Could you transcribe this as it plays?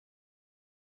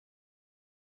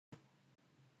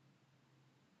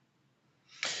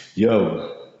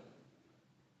Yo,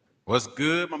 What's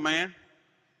good, my man?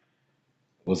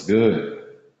 what's good?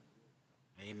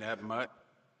 Ain't that much.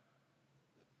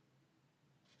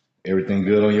 Everything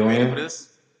good on You your ready for end?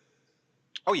 this?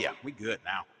 Oh yeah, we good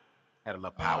now. Had a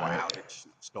little All power right. outage.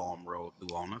 Storm rolled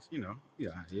through on us. We out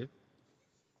here.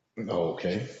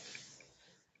 Okay.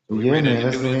 So we Yeah, ready man. to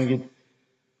do this?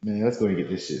 Let's go and get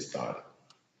this shit started.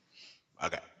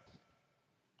 Okay.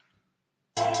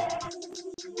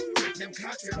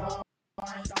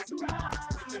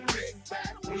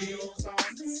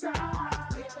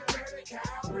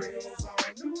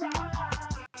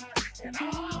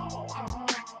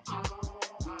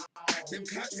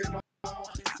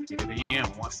 Get it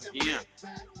in once again.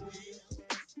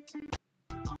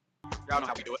 Y'all know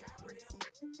how we do it.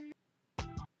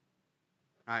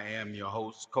 I am your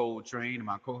host, Cold Train, and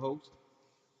my co-host.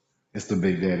 It's the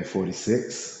Big Daddy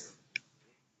 46.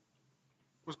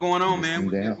 What's going on, man? Listening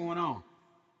What the hell down. going on?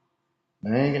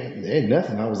 Man, ain't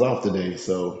nothing. I was off today,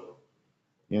 so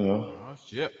you know, Oh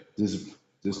shit. just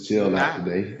You chilled and out I.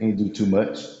 today. Ain't do too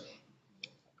much.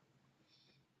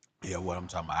 Yeah, what I'm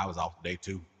talking about. I was off today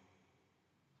too.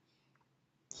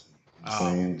 Um,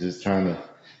 Saying just trying to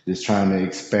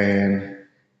expand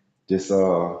this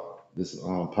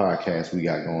podcast we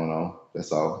got going on.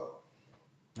 That's all.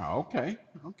 oh, okay,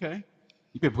 okay.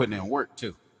 You've been putting in work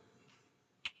too.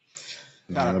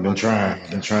 Shout Man, out to I've my been co-host.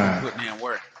 trying. Been Been trying. putting in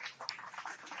work.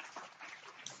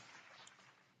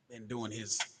 Been doing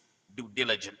his due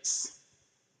diligence.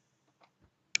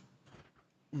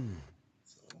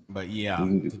 But We yeah,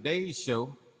 can, today's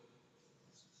show.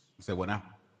 You said what now?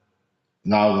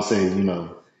 now I would say,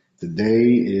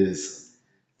 today is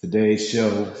today's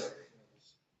show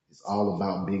is all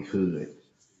about Big Hood.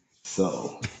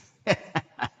 So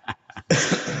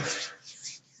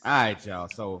All right, y'all.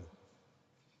 So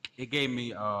it gave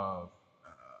me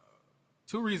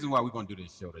two reasons why we're gonna do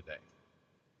this show today.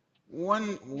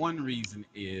 One reason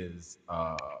is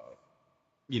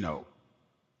you know,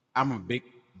 I'm a big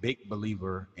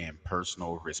believer in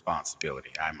personal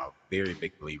responsibility. I'm a very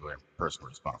big believer in personal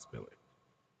responsibility.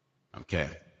 Okay.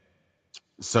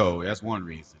 So that's one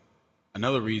reason.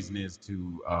 Another reason is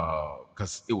to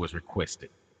because it was requested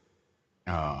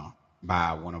uh,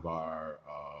 by one of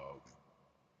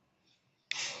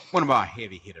our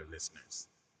heavy hitter listeners.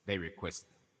 They requested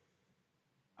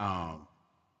um,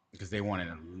 because they wanted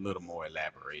a little more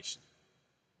elaboration.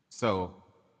 So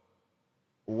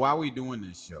while we're doing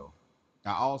this show,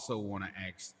 I also want to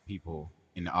ask people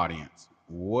in the audience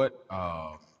what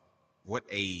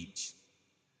age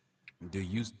do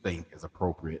you think is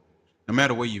appropriate, no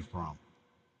matter where you're from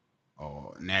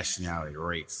or nationality,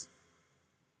 race.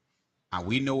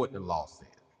 We know what the law says.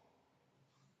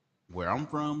 Where I'm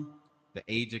from, the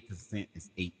age of consent is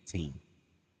 18.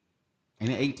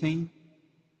 Ain't it 18?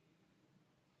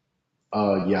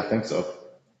 yeah, I think so.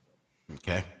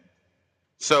 Okay.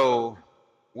 So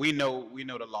we know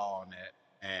the law on that,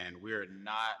 and we're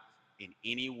not in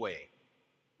any way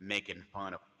making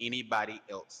fun of anybody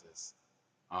else's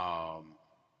um,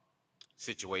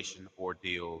 situation or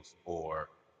deals or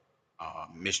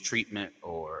mistreatment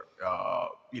or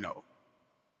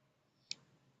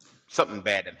something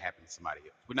bad that happened to somebody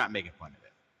else. We're not making fun of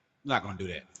that. We're not gonna do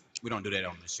that. We don't do that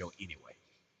on the show anyway.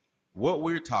 What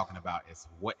we're talking about is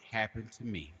what happened to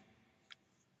me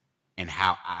and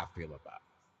how I feel about it.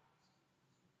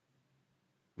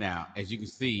 Now, as you can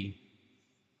see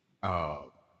uh,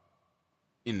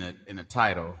 in the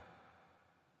title,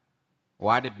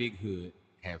 why did Big Hood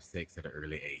have sex at an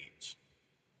early age?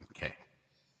 Okay,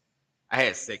 I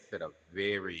had sex at a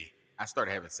very. I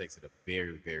started having sex at a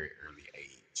very early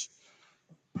age.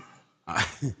 Uh,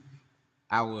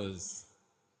 I was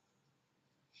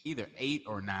either 8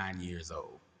 or 9 years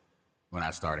old when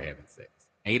I started having sex.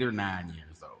 8 or 9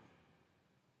 years old,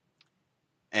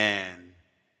 and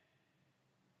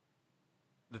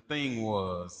the thing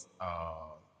was,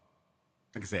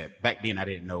 like I said, back then I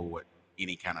didn't know what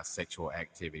any kind of sexual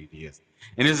activity is.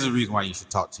 And this is the reason why you should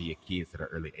talk to your kids at an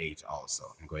early age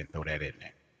also. I'm going to throw that in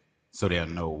there. So they'll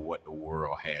know what the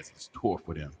world has in store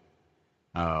for them.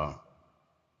 Uh,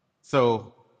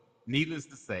 so needless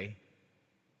to say,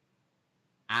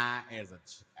 I as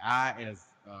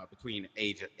between the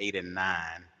age of 8 and 9,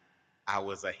 I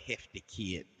was a hefty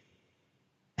kid.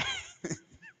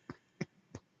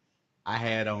 I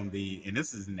had on and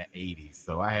this is in the 80s,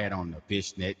 so I had on the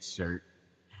fishnet shirt.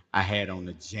 I had on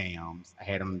the jams. I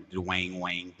had on the Dwayne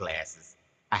Wayne glasses.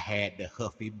 I had the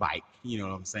Huffy bike. You know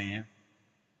what I'm saying?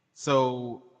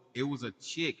 So it was a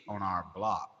chick on our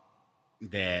block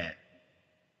that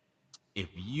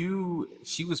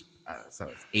she was so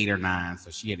it's 8 or 9, so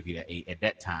she had to be that 8. At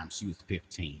that time, she was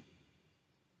 15.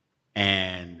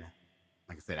 And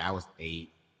like I said, I was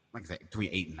 8. Like I said, between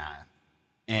 8 and 9.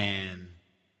 And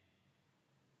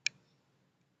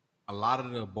a lot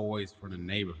of the boys from the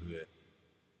neighborhood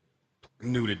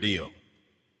knew the deal.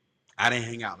 I didn't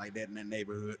hang out like that in that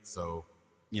neighborhood, so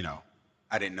you know,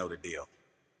 I didn't know the deal.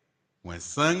 When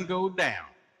sun go down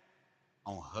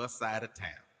on her side of town,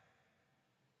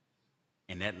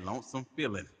 and that lonesome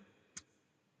feeling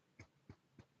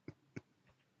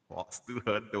walks through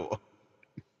her door,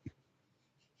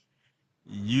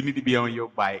 you need to be on your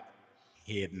bike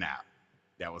heading out.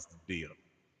 That was the deal.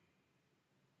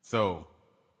 So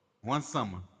one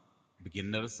summer,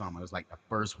 beginning of the summer, it was like the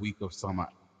first week of summer.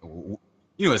 You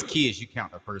know, as kids, you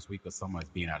count the first week of summer as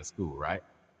being out of school, right?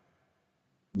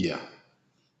 Yeah.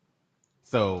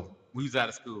 So we was out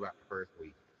of school about the first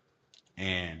week,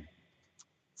 and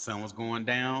sun was going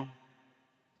down.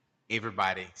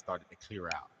 Everybody started to clear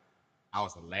out. I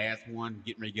was the last one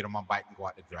getting ready to get on my bike and go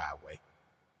out the driveway.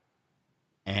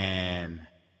 And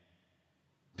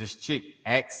this chick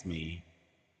asked me,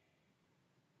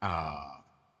 uh,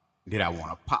 did I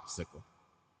want a popsicle?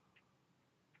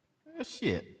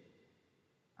 Shit.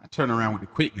 I turned around with the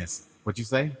quickness. What you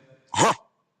say?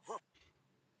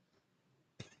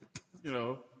 You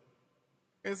know,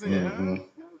 I said, Mm-hmm.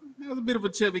 I was a bit of a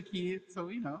chubby kid, so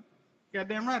you know,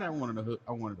 goddamn right, I wanted a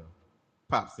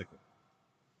popsicle.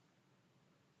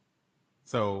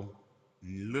 So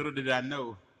little did I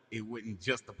know it wasn't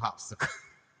just a popsicle.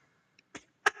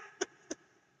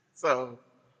 So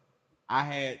I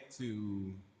had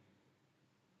to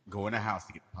go in the house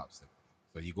to get the popsicle.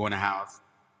 So you go in the house,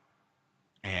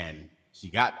 and she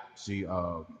got the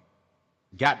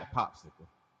popsicle,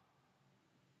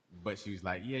 but she was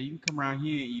like, "Yeah, you can come around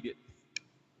here and eat it."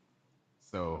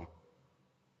 So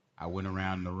I went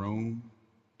around the room,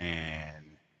 and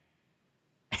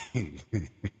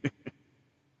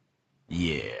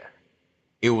yeah,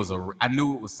 I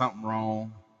knew it was something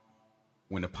wrong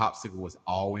when the popsicle was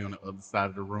all the way on the other side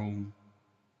of the room,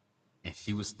 and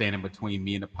she was standing between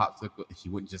me and the popsicle, and she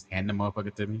wouldn't just hand the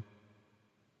motherfucker to me.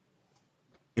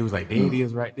 It was like, there it Mm.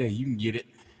 is right there. You can get it.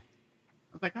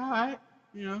 I was like, all right,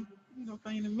 you know, ain't no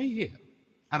thing to me here.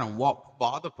 I don't walk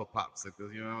farther for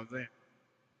popsicles, you know what I'm saying?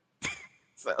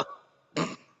 So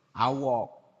I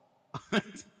walk, I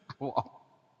walk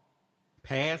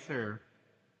past her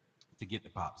to get the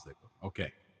popsicle.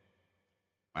 Okay.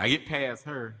 When I get past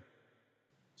her,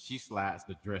 she slides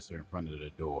the dresser in front of the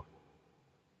door.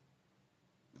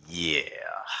 Yeah.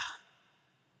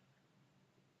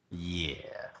 Yeah.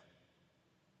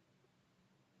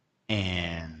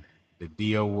 And the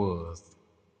deal was,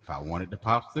 if I wanted the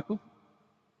popsicle,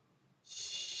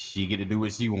 she get to do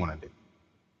what she wanted to do.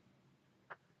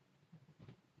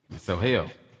 And so hell,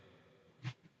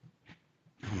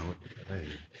 I don't know what the hell.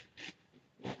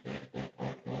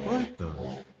 What the?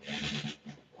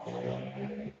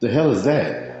 The hell is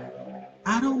that?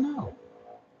 I don't know.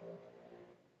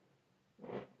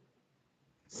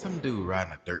 Some dude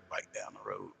riding a dirt bike down the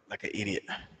road like an idiot.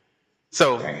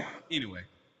 So Damn. anyway,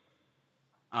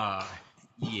 uh,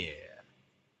 yeah.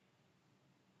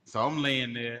 So I'm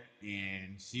laying there,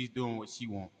 and she's doing what she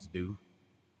wants to do.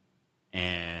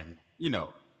 And you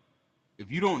know, if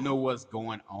you don't know what's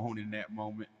going on in that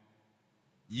moment,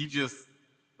 you just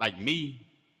like me.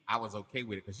 I was okay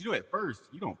with it because you know at first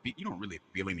you don't really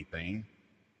feel anything,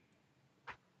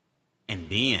 and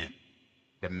then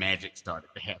the magic started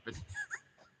to happen.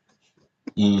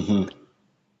 Mm-hmm.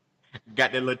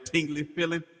 Got that little tingly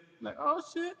feeling, like oh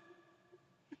shit.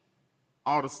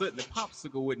 All of a sudden, the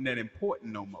popsicle wasn't that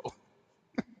important no more.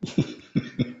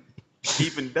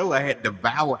 Even though I had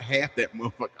devoured half that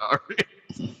motherfucker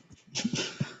already.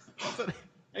 So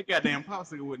that goddamn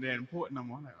popsicle wasn't that important no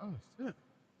more. I'm like, oh shit.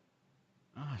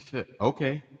 Oh shit.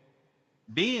 Okay.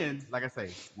 Then, like I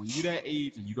say, when you that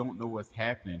age and you don't know what's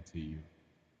happening to you,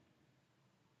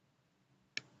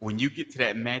 when you get to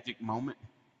that magic moment,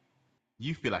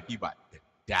 you feel like you about to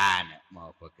die in that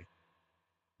motherfucker.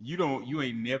 You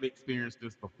ain't never experienced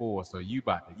this before, so you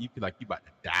feel like you about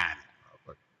to die in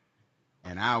that motherfucker.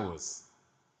 And I was,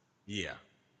 yeah,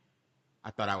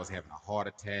 I thought I was having a heart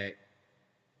attack,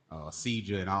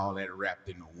 seizure, and all that wrapped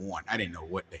into one. I didn't know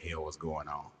what the hell was going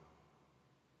on.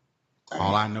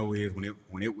 All Damn. I know is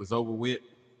when it was over with,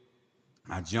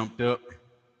 I jumped up.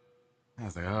 I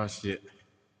was like, oh shit.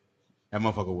 That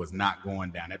motherfucker was not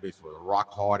going down. That bitch was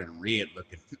rock hard and red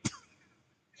looking.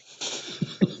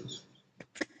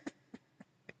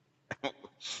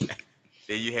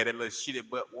 Then you had that little shitty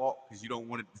butt walk because you don't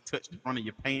want it to touch the front of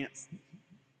your pants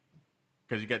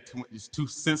because you got too much, it's too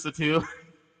sensitive.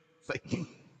 It's like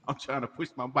I'm trying to push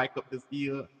my bike up this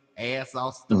hill, ass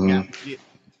all stuck out Mm-hmm. and shit.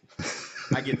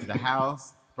 I get to the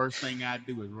house. First thing I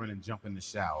do is run and jump in the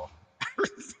shower.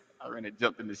 I ran and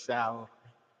jumped in the shower,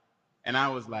 and I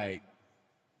was like,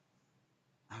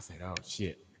 I said, "Oh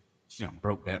shit, she done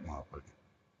broke that motherfucker."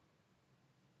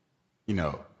 You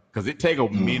know, because it take a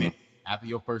Mm-hmm. minute after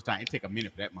your first time. It take a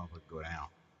minute for that motherfucker to go down.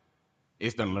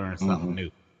 It's done learn something Mm-hmm.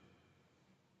 new,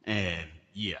 and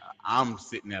yeah, I'm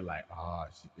sitting there like, "Oh,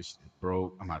 this shit is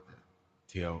broke." I'm about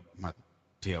to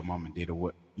tell mom and dad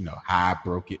what how I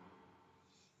broke it.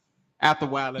 After a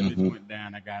while, that bitch Mm-hmm. went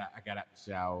down. I got out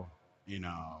the shower. You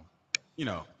know, you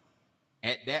know.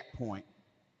 At that point,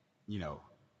 you know,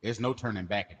 there's no turning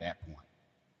back. At that point,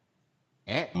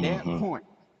 at that Mm-hmm. point,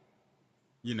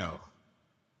 you know,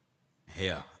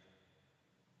 hell,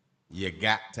 you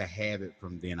got to have it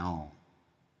from then on.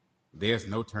 There's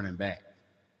no turning back.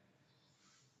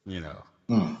 You know.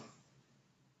 Mm.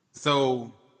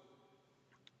 So,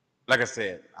 like I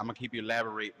said, I'm gonna keep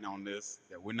elaborating on this.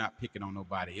 That we're not picking on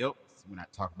nobody else. We're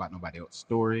not talking about nobody else's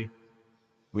story.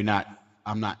 We're not.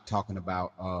 I'm not talking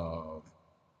about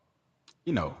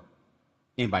you know,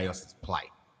 anybody else's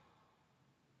plight.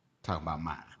 Talking about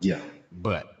mine. Yeah.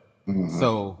 But Mm-hmm.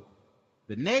 so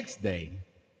the next day,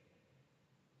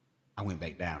 I went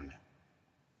back down there.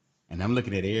 And I'm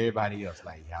looking at everybody else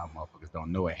like, y'all motherfuckers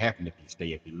don't know it happened if you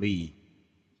stay, if you leave.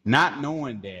 Not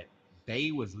knowing that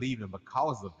they was leaving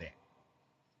because of that.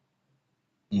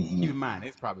 Mm-hmm. Keep in mind,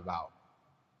 it's probably about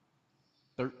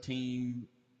 13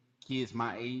 kids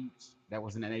my age that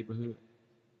was in that neighborhood.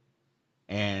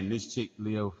 And this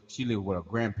she lived with her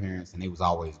grandparents and they was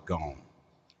always gone.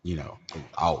 You know, they was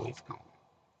always gone.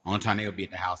 Only time they would be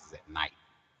at the house is at night.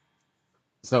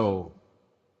 So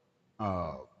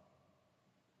uh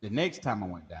the next time I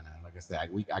went down there, like I said,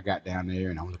 I got down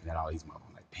there and I'm looking at all these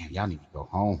motherfuckers like, damn, y'all need to go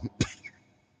home.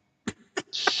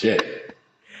 Shit.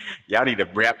 Y'all need to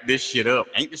wrap this shit up.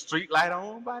 Ain't the street light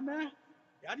on by now?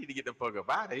 Y'all need to get the fuck up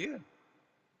out of here.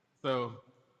 So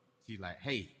she's like,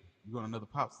 hey, you want another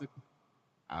popsicle?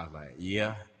 I was like,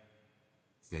 yeah.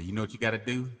 She said, you know what you gotta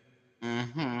do?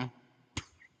 Mm-hmm.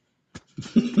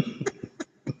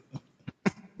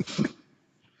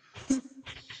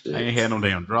 I ain't Shit. had no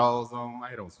damn drawers on.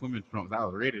 I had on swimming trunks. I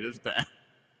was ready this time.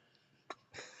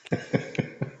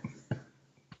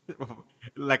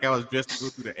 Like I was dressed to go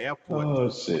through the airport. Oh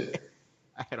shit.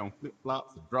 I had on flip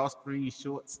flops, a drawstring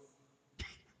shorts,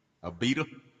 a beater,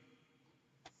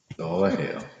 Oh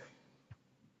hell.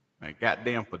 and a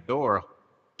goddamn fedora.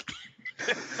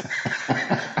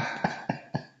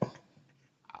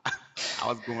 I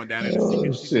was going down there to see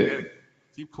Oh could she do shit. that.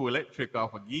 She pulled that trick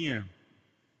off again.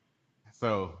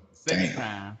 So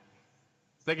Damn.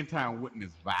 second time wasn't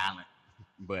as violent,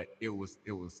 but it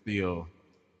was still,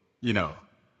 you know,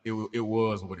 it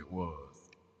was what it was.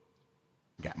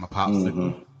 Got my popsicle.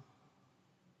 Mm-hmm.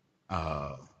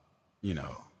 Uh, you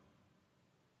know,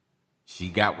 she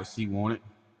got what she wanted,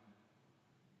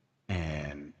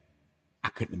 and I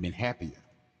couldn't have been happier.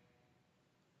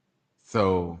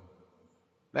 So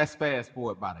let's fast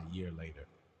forward about a year later.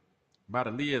 About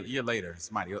a year later,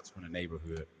 somebody else from the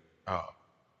neighborhood, uh,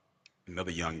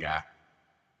 another young guy,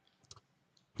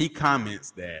 he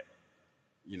comments that,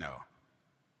 you know,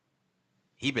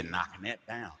 he been knocking that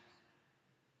down.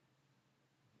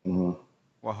 Mm-hmm.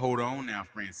 Well, hold on now,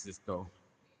 Francisco.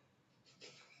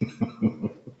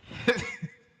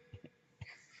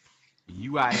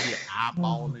 You out here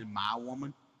eyeballing my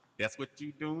woman? That's what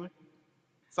you doing?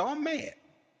 So I'm mad.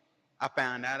 I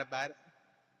found out about it.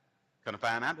 Gonna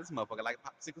find out this motherfucker like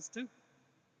popsicles too.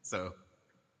 So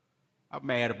I'm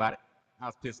mad about it. I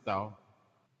was pissed off.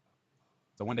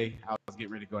 So one day I was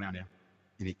getting ready to go down there,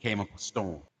 and it came up a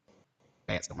storm,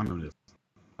 bad storm. I remember this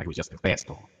like it was just a bad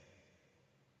storm.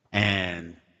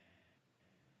 And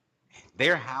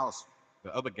their house,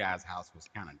 the other guy's house, was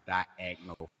kind of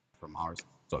diagonal from ours.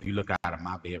 So if you look out of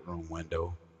my bedroom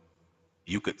window,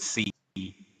 you could see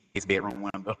his bedroom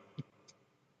window.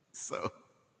 So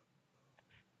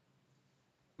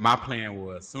my plan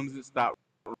was, as soon as it stopped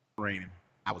raining,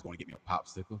 I was going to get me a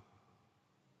popsicle,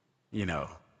 you know,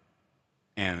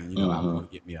 and I was Mm-hmm. going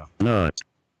to get me a nut,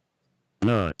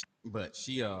 nut. But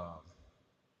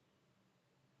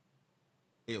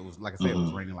it was like I said, it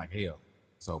was Mm-hmm. raining like hell.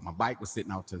 So my bike was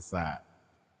sitting off to the side.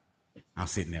 I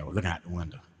was sitting there looking out the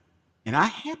window, and I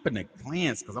happened to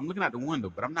glance because I'm looking out the window,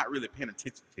 but I'm not really paying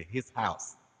attention to his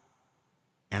house.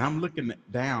 And I'm looking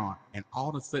down, and all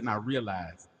of a sudden I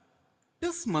realize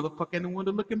this motherfucker in the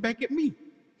window looking back at me.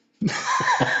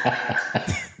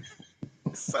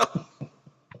 So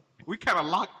we kind of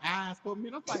locked eyes for a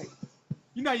minute. I'm like,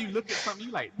 you look at something,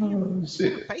 you like, damn, Oh is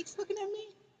that a shit. face looking at me?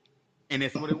 And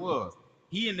that's what it was.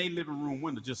 He in their living room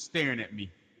window just staring at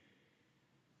me.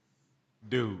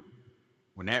 Dude,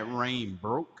 when that rain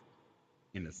broke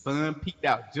and the sun peeked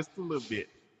out just a little bit,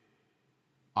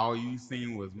 all you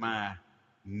seen was my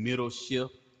middle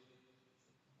shift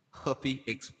Huffy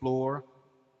Explorer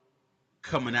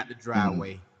coming out the Mm,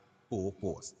 driveway full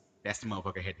force. That's the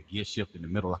motherfucker had the gear shift in the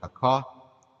middle like a car.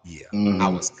 Yeah, I mm,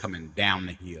 was coming down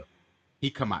the hill.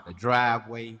 He come out the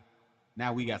driveway.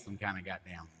 Now we got some kind of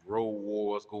goddamn road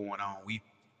wars going on.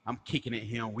 I'm kicking at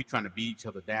him. We trying to beat each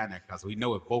other down there because we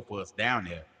know if both of us down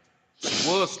there, she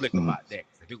was slick mm. about that.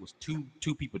 If it was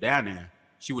two people down there,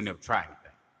 she would never try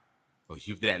anything. But if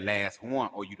you that last one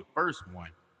or you the first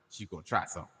one, she gonna try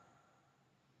something.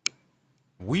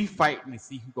 We fighting to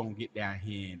see who gonna get down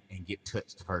here and get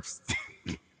touched first.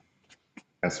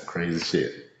 That's some crazy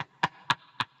shit.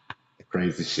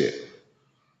 Crazy shit.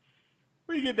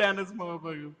 We get down this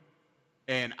motherfucker,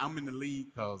 and I'm in the lead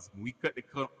because when we cut the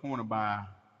corner by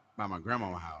my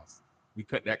grandma's house, we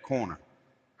cut that corner.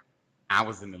 I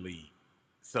was in the lead,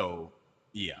 so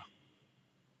yeah,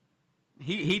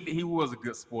 he was a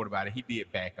good sport about it. He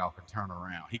did back off and turn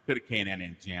around. He could have came in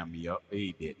and jammed me up, but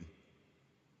he didn't.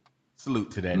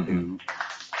 Salute to that Mm-mm. dude.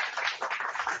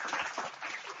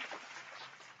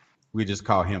 We just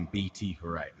call him BT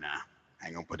for right now. I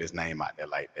ain't gonna put his name out there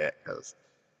like that because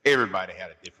everybody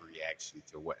had a different reaction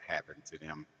to what happened to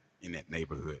them in that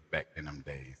neighborhood back in them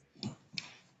days.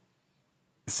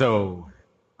 So,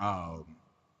 um,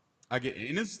 I get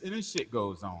and this shit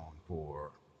goes on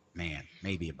for man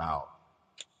maybe about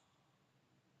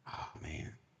oh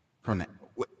man from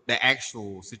the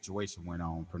actual situation went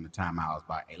on from the time I was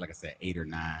about like I said 8 or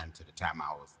 9 to the time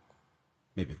I was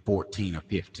maybe 14 or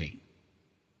 15,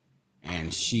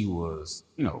 and she was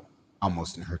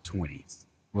almost in her 20s.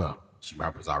 Well, she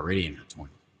probably was already in her 20s,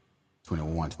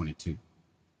 21, 22.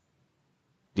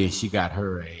 Then she got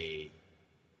her a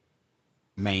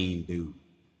main dude.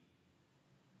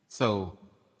 So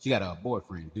she got a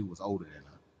boyfriend. Dude was older than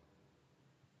her,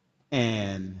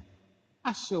 and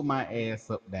I show my ass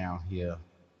up down here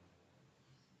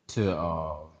to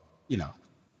you know,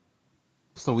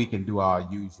 so we can do our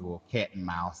usual cat and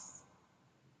mouse.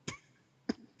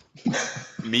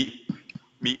 Me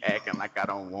me acting like I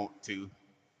don't want to.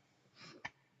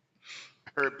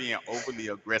 Her being overly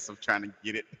aggressive trying to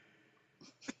get it.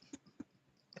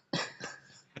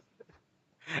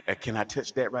 Can I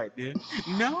touch that right there?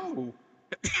 No.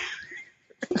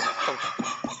 throw,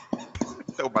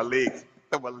 throw my legs,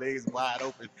 throw my legs wide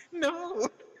open. No.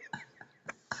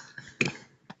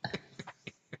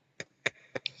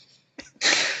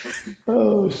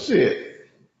 Oh shit.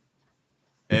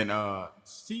 And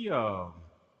she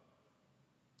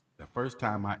the first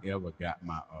time I ever got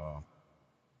my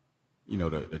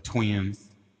the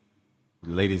twins.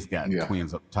 The ladies got Yeah.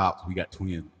 twins up top, so we got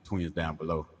twins down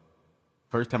below.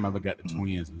 First time I ever got the Mm.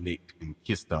 twins licked and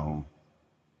kissed on,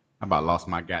 I about lost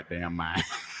my goddamn mind.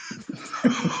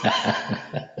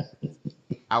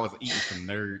 I was eating some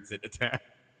nerds at the time.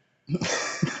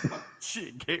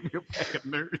 She gave me a pack of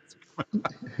nerds.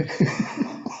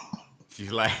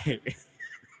 She's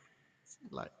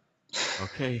like,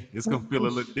 okay, it's gonna feel Oh a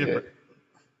little different, shit.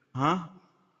 huh?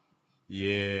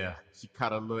 Yeah.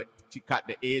 She caught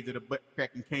the edge of the butt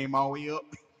crack and came all the way up.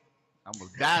 I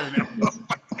almost died in there.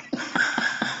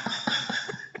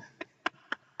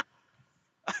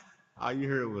 all you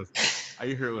heard was, all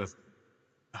you heard was,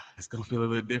 it's gonna feel a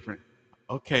little different.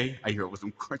 Okay. I hear it was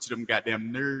some crunching them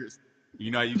goddamn nerves.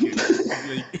 You know how you get,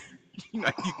 you know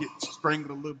how you get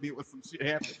strangled a little bit when some shit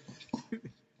happened.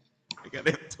 I got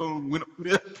that tongue went up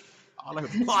there. All I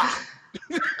heard, pop.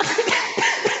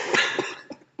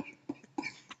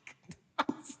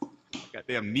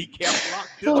 Goddamn kneecap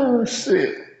locked up. Oh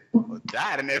shit. I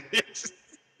died in that bitch.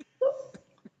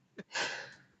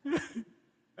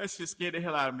 That shit scared the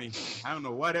hell out of me. I don't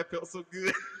know why that felt so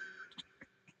good.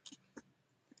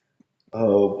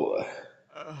 Oh boy.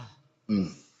 Uh,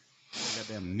 Mm,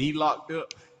 goddamn knee locked up.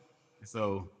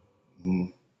 So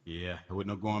mm, yeah, there was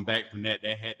no going back from that.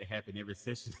 That had to happen every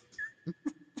session.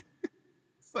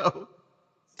 So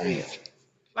damn.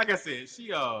 like I said,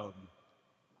 she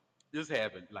just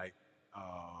happened like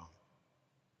uh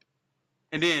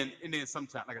and then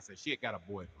sometimes like I said, she had got a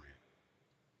boyfriend.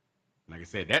 Like I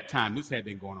said, that time this had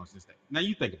been going on since that. Now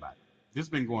you think about it. This has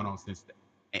been going on since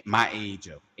at my age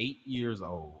of 8 years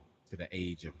old to the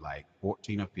age of like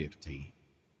 14 or 15.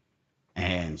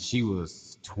 And she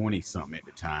was 20 something at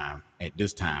the time, at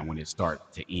this time when it started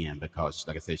to end because,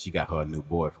 like I said, she got her a new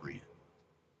boyfriend.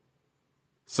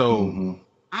 So Mm-hmm.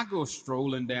 I go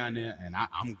strolling down there and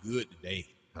I'm good today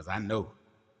because I know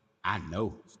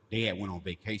they had went on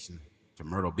vacation to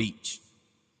Myrtle Beach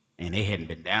and they hadn't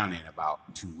been down there in about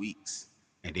 2 weeks.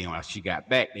 And then when she got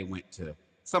back, they went to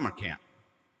summer camp.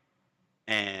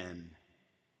 And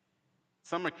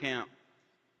summer camp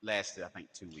lasted, I think,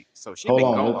 2 weeks. So she had Hold been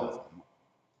on. gone for a month.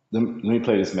 Let me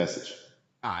play this message.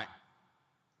 All right.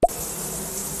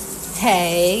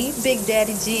 Hey, Big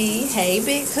Daddy G. Hey,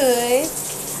 Big Hood.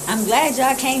 I'm glad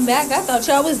y'all came back. I thought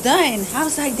y'all was done. I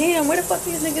was like, damn, where the fuck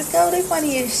these niggas go? They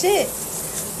funny as shit.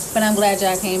 But I'm glad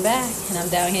y'all came back, and I'm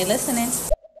down here listening.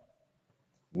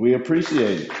 We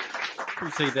appreciate it.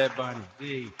 Appreciate that, Bonnie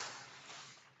G.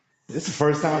 This is the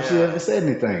first time she ever Yeah. said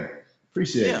anything.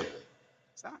 Appreciate Yeah. it.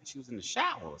 Sounded like she was in the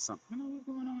shower or something. You know what's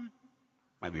going on?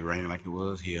 Might be raining like it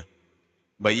was here.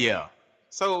 But yeah.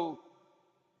 So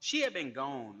she had been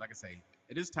gone, like I say,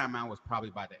 at this time I was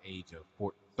probably by the age of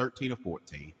 13 or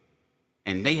 14.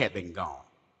 And they had been gone.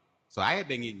 So I had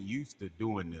been getting used to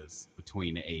doing this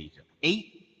between the age of 8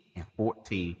 and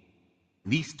 14,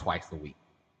 at least twice a week.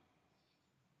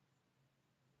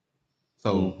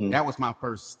 So Hmm. that was my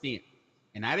first stint.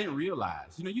 And I didn't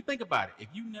realize, you think about it. If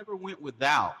you never went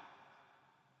without,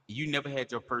 you never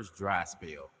had your first dry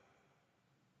spell.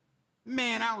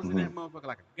 Man, I was in that Hmm. motherfucker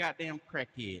like a goddamn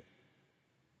crackhead.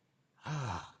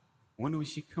 Ah, when was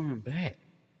she coming back?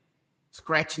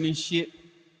 Scratching and shit.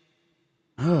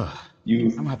 Ugh,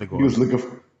 I'm gonna have to You go. was looking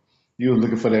for, you was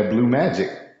looking for that blue magic.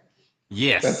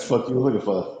 That's the Yes. fuck you were looking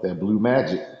for. That blue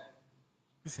magic.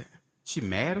 I said, she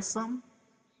mad or something?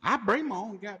 I bring my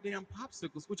own goddamn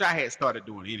popsicles, which I had started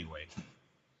doing anyway.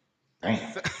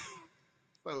 Damn. So,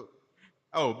 so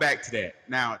oh, back to that.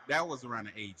 Now, that was around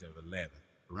the age of 11.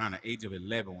 Around the age of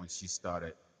 11 when she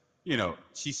started,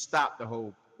 she stopped the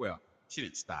whole, well, she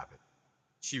didn't stop it.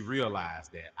 She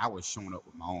realized that I was showing up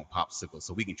with my own popsicle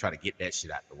so we can try to get that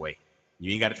shit out the way.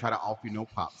 You ain't got to try to offer you no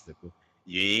popsicle.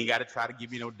 You ain't got to try to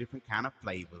give me no different kind of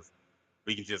flavors.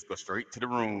 We can just go straight to the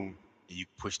room and you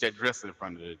push that dresser in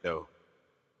front of the door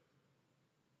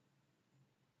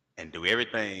and do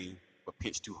everything but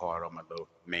pinch too hard on my little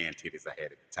man titties I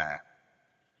had at the time.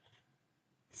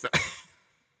 So,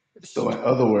 So in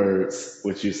other words,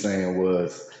 what you're saying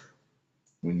was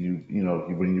when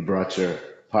when you brought your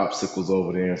popsicles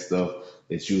over there and stuff,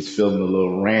 that you was feeling a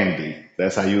little randy.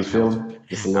 That's how you was I was feeling?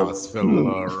 Just a I was little, feeling a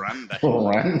little randy. little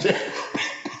randy.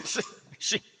 she,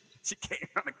 she she came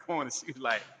around the corner. She was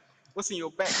like, "What's in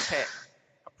your backpack?"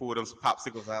 I pulled them some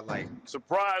popsicles out. Like,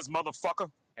 surprise, motherfucker!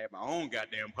 Had my own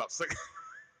goddamn popsicle.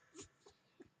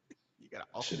 You gotta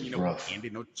offer Shit me is no rough. candy,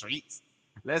 no treats.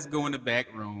 Let's go in the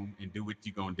back room and do what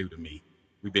you gonna do to me.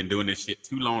 We've been doing this shit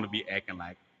too long to be acting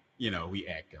like, we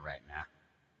acting right now.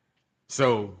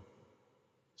 So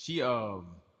she,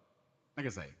 like I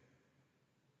say,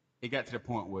 it got to the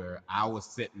point where I was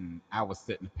setting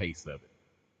the pace of it.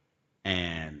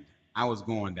 And I was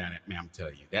going down it, man, I'm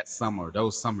telling you,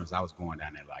 those summers, I was going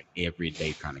down there like every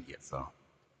day trying to get some.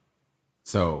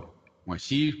 So when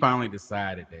she finally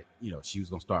decided that, she was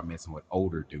gonna start messing with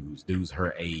older dudes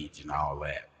her age and all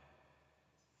that,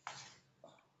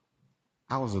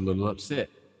 I was a little upset.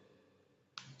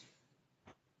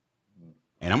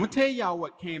 And I'm gonna tell y'all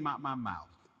what came out my mouth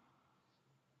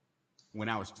when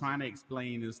I was trying to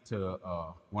explain this to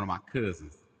one of my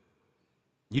cousins.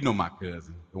 You know my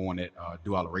cousin, the one that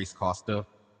do all the race car stuff.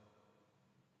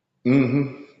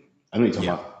 Hmm. I know what you're talking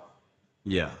Yeah. about.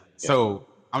 Yeah. Yeah. So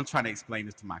I'm trying to explain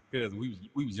this to my cousin.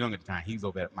 We was young at the time. He was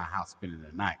over at my house spending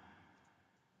the night.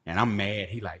 And I'm mad.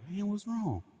 He like, man, what's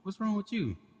wrong? What's wrong with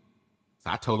you?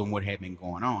 So I told him what had been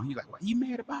going on. He's like, what you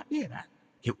mad about that?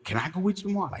 Can I go with you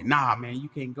tomorrow? Like, nah, man, you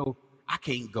can't go. I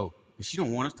can't go. Because she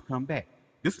don't want us to come back.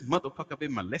 This motherfucker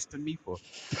been molesting me for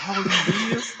all these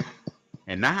years.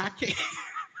 And now I can't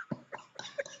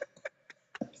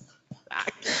I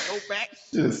can't go back.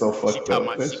 Shit is so She fucked talking up.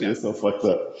 about That she shit got is so fucked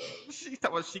up. she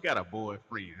talking about she got a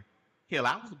boyfriend. Hell,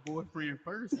 I was a boyfriend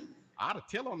first. I'd have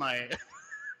tell on my ass.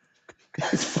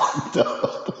 It's fucked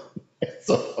up. It's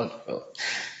so fucked up.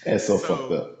 That's so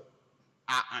fucked So up.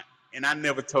 I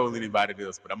never told anybody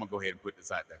this, but I'm gonna go ahead and put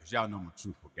this out there because y'all know I'm a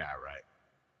truthful guy, right?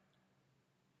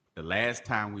 The last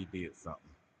time we did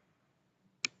something,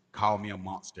 call me a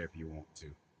monster if you want to.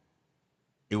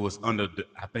 It was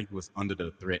I think it was under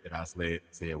the threat that I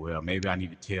said, well, maybe I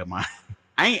need to tell my.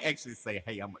 I ain't actually say,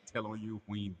 hey, I'm gonna tell on you if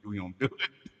we don't do it.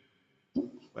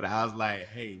 But I was like,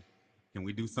 hey, can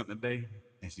we do something today?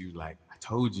 And she was like, I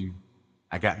told you,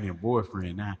 I got me a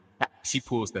boyfriend now. She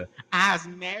pulls the I was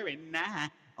married now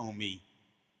on me.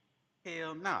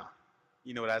 Hell no. Nah.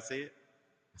 You know what I said?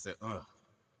 I said,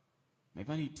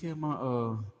 maybe I need to tell my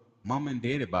mom and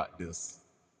dad about this.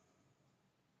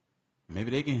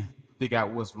 Maybe they can figure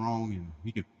out what's wrong and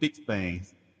we can fix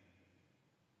things.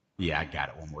 Yeah, I got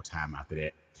it one more time after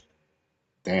that.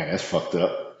 Damn, that's fucked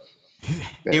up.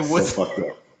 It That's so was. fucked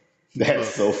up. That's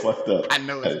Look, so fucked I up.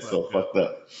 know That it's is so fucked up. fucked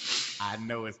up. I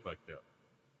know it's fucked up.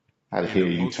 How the And hell the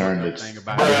you most fucked turn up the thing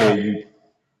how about the it hell is, you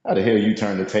how the hell you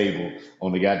turn the table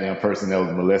on the goddamn person that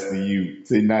was molesting you?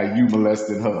 See, now you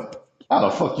molesting her. How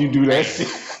the fuck you do that hey, shit?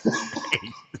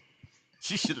 hey,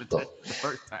 she should have touched it the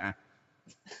first time.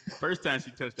 First time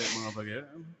she touched that motherfucker,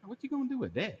 what you gonna do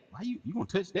with that? Why you gonna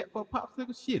touch that for a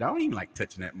popsicle? Shit, I don't even like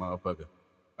touching that motherfucker.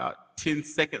 About 10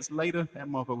 seconds later, that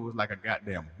motherfucker was like a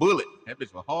goddamn bullet. That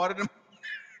bitch was harder than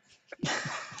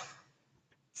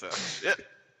so shit.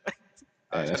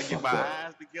 I Hey, was trying that's to get my fucked up.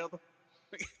 eyes together.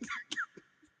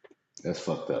 That's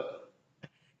fucked up.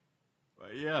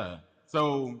 But yeah.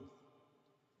 So,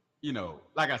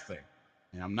 like I say,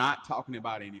 and I'm not talking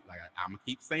about any like I'm gonna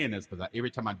keep saying this because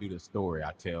every time I do this story,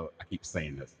 I keep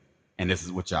saying this. And this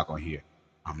is what y'all gonna hear.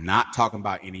 I'm not talking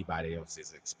about anybody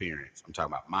else's experience. I'm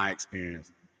talking about my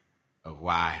experience of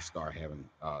why I started having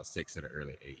sex at an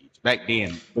early age. Back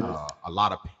then, But a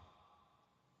lot of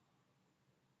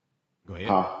go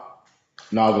ahead huh?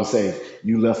 No, I was gonna say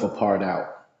you left a part out.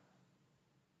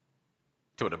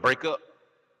 to the breakup.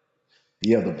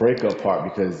 Yeah, the breakup part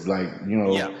because like,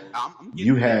 Yeah, I'm getting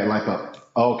you to that. had like a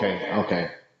okay,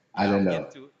 okay. I Yeah, didn't I'm know. getting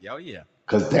to it. Yeah, oh, yeah.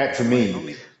 Because that to Well, no me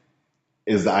need.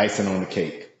 is the icing on the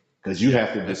cake. Because you Yeah,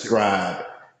 have to let's hear it. describe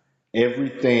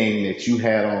everything that you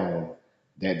had on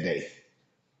that day.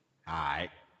 All right.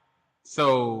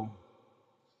 So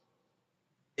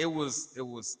it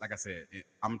was like I said.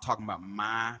 I'm talking about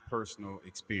my personal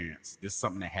experience. This is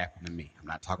something that happened to me. I'm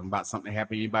not talking about something that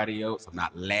happened to anybody else. I'm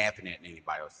not laughing at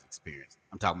anybody else's experience.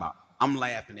 I'm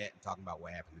laughing at and talking about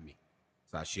what happened to me.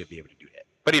 So I should be able to do that.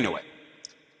 But anyway,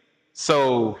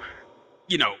 so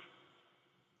you know,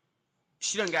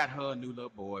 she done got her new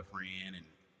little boyfriend, and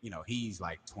he's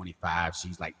like 25,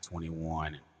 she's like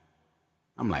 21, and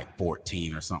I'm like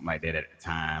 14 or something like that at the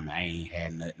time. I ain't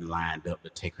had nothing lined up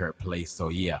to take her place, so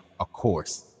yeah, of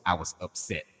course I was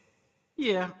upset.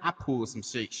 Yeah, I pulled some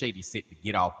shady shit to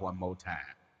get off one more time.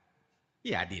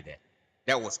 Yeah, I did that.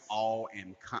 That was all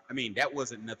I mean, that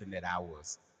wasn't nothing that I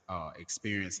was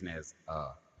experiencing as a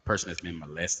person that's been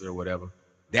molested or whatever.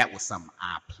 That was something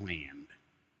I planned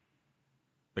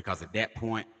because at that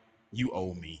point, you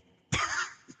owe me.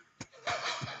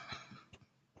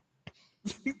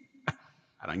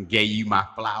 I done gave you my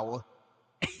flower.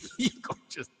 You gonna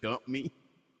just dump me?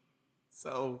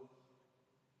 So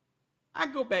I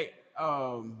go back.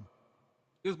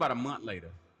 It was about a month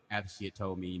later after she had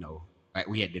told me, like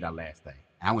we had did our last thing.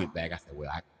 I went back. I said, well,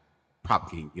 I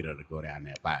probably can't get her to go down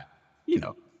there, but you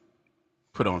know,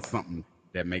 put on something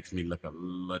that makes me look a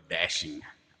little dashing,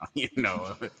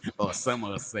 or some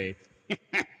will say,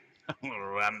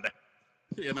 Rwanda,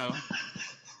 you know.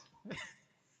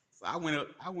 So I went up.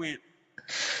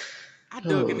 I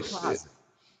dug in Oh the shit. closet.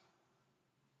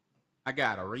 I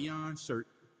got a rayon shirt,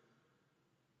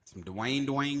 some Dwayne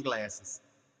glasses,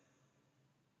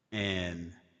 and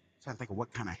I'm trying to think of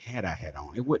what kind of hat I had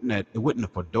on. It wasn't a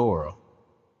fedora.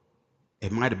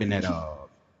 It might have been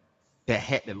that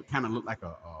hat that kind of looked like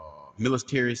a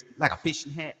military, like a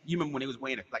fishing hat. You remember when they was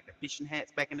wearing like the fishing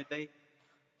hats back in the day?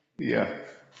 Yeah.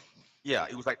 Yeah,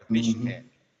 it was like the fishing Hmm. hat,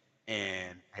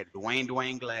 and I had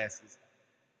Dwayne glasses.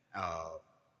 Uh,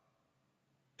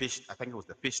 fish. I think it was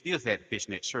the fish. Still had the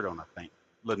fishnet shirt on. I think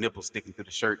little nipples sticking through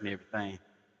the shirt and everything.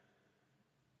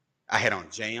 I had on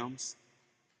jams,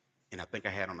 and I think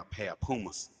I had on a pair of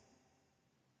Pumas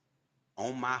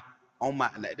on my.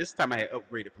 This time I had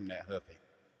upgraded from that Huffy.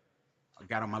 I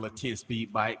got on my little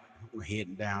 10-speed bike. We're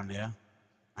heading down there.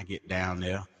 I get down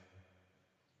there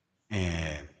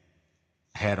and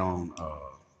had on.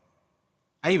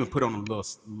 I even put on a little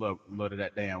of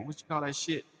that damn. What you call that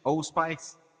shit? Old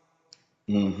Spice.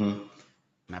 Hmm.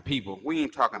 Now, people, we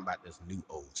ain't talking about this new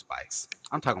Old Spice.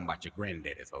 I'm talking about your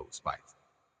granddaddy's Old Spice.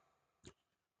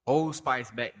 Old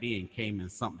Spice back then came in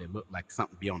something that looked like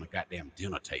something be on a goddamn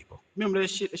dinner table. Remember that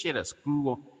shit? That shit had a screw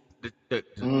on. The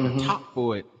Hmm. top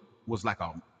for it was like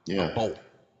a Yeah. bolt.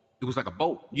 It was like a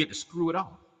bolt. You had to screw it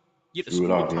off. You had to Screw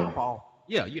it screw the off. Yeah. top off.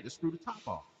 Yeah, you had to screw the top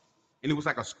off. And it was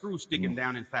like a screw sticking Mm.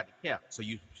 down inside the cap. So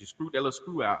you screwed that little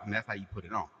screw out, and that's how you put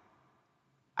it on.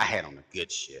 I had on the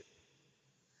good shit.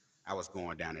 I was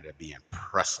going down there to be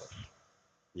impressive.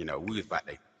 We was about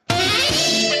to,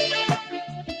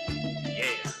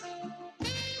 yeah,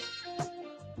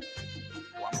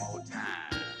 one more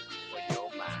time for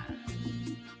your mind.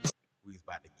 We was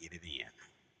about to get it in.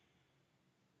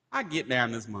 I get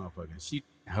down this motherfucker.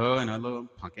 Her and her little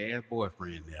punk ass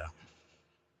boyfriend there.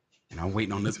 And I'm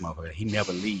waiting on this motherfucker. He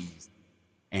never leaves.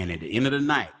 And at the end of the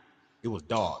night, it was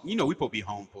dark. We supposed to be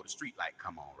home for the street light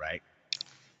come on, right?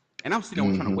 And I'm sitting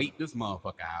there trying to Hmm. wait this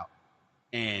motherfucker out.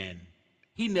 and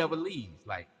he never leaves.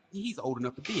 Like he's old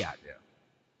enough to be out there.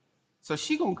 So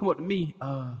she gonna come up to me,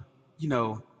 you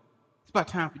know, it's about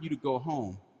time for you to go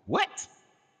home. What?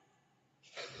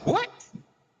 What?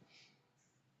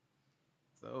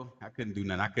 So I couldn't do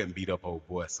nothing. I couldn't beat up old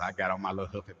boy. So I got on my little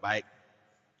huffy bike,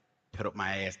 put up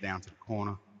my ass down to the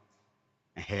corner,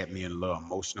 and had me a little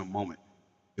emotional moment.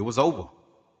 It was over.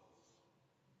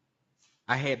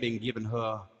 I had been giving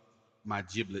her my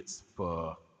giblets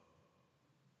for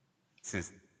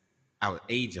since I was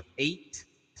age of 8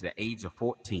 to the age of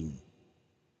 14.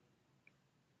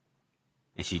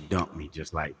 And she dumped me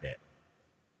just like that.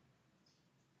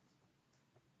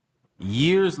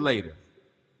 Years later,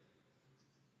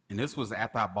 and this was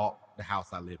after I bought the house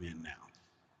I live in now,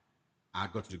 I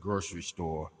go to the grocery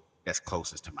store that's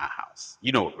closest to my house.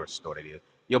 You know what grocery store that is.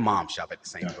 Your mom shop at the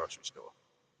same Yeah. grocery store.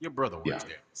 Your brother Yeah. works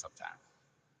there sometimes.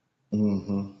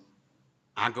 Mm-hmm.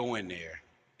 I go in there,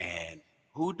 and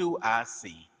who do I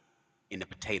see in the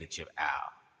potato chip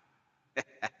aisle?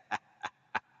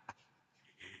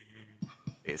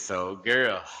 It's so,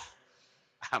 girl,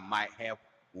 I might have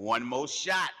one more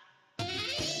shot.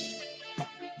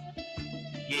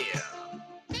 Yeah,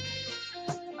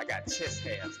 I got chest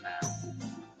halves now.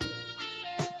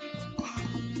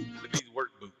 Look at these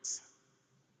work boots.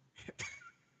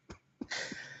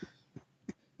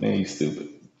 Man, you stupid.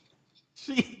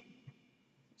 She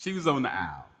she was on the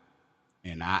aisle,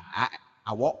 and I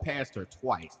walked past her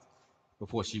twice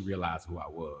before she realized who I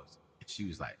was. She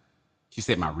was like, she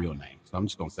said my real name, so I'm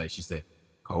just gonna say, she said,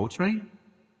 Coltrane.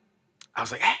 I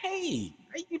was like, hey,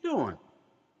 how you doing?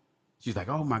 She's like,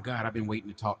 oh my God, I've been waiting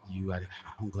to talk to you.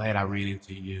 I'm glad I ran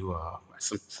into you.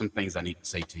 Some things I need to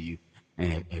say to you,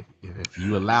 and if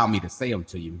you allow me to say them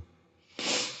to you,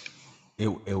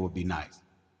 it would be nice.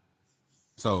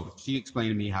 So she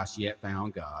explained to me how she had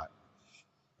found God,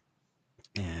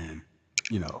 and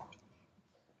you know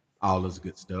all this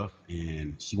good stuff,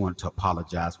 and she wanted to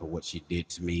apologize for what she did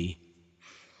to me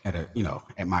at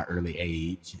at my early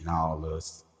age and all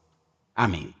this. I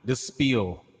mean, this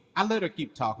spiel. I let her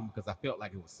keep talking because I felt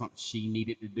like it was something she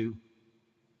needed to do,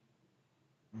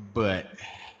 but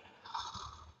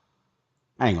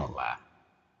I ain't gonna lie.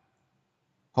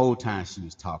 Whole time she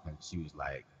was talking, she was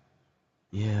like,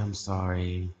 "Yeah, I'm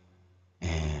sorry,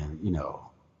 and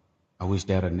I wish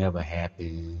that had never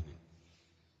happened."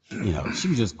 She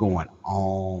was just going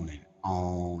on and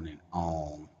on and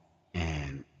on,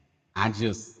 and I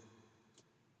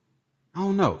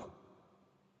don't know,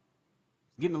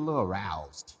 getting a little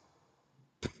aroused.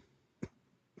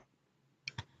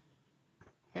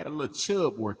 Had a little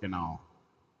chub working on.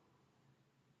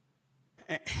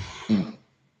 Mm.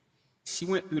 She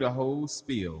went through the whole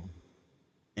spiel,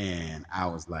 and I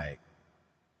was like,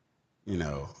 you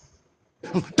know,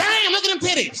 damn, look at them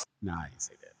titties. No, I didn't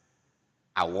say that.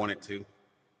 I wanted to,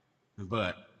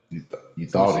 but You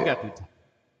so thought she it. got through.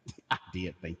 I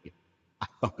did think it. I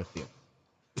thunk a fit.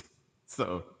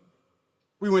 So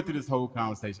we went through this whole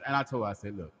conversation, and I told her, I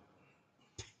said, look,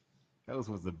 those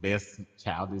was the best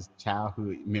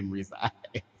childhood memories I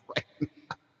had.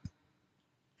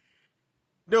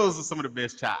 Those are some of the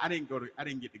best child. I didn't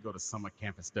get to go to summer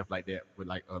camp and stuff like that with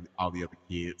like all the other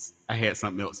kids. I had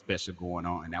something else special going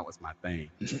on, and that was my thing.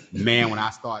 Man, when I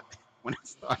start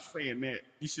saying that,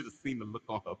 you should have seen the look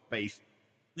on her face.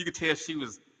 You could tell she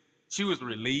was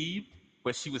relieved,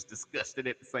 but she was disgusted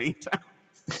at the same time.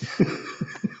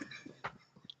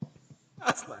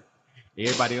 I was like,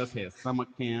 everybody else had summer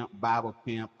camp, Bible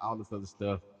camp, all this other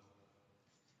stuff.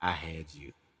 I had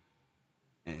you.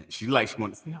 And she wanted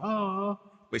to say, oh,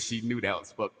 but she knew that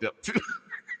was fucked up too.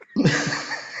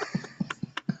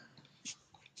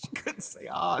 She couldn't say,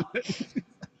 oh.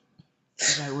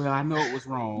 She's like, well, I know it was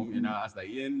wrong. I was like,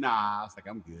 yeah, nah. I was like,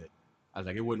 I'm good. I was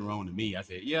like, it wasn't wrong to me. I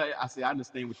said, yeah. I said, I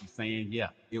understand what you're saying. Yeah,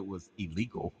 it was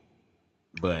illegal.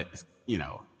 But,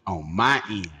 on my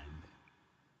end,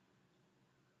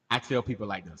 I tell people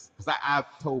like this because I've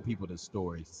told people this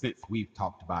story since we've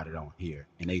talked about it on here,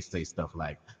 and they say stuff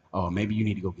like, "Oh, maybe you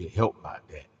need to go get help about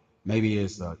that. Maybe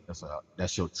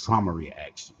that's your trauma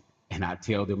reaction." And I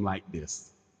tell them like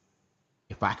this: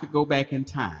 if I could go back in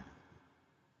time,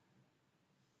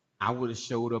 I would have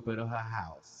showed up at her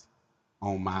house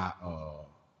on my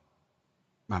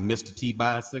Mr. T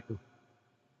bicycle.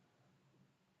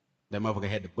 That motherfucker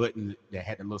had the button that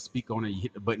had the little speaker on it. You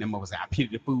hit the button, that motherfucker said, "I pity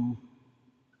the fool."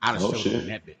 I'd have Oh showed up in shit.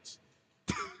 that bitch.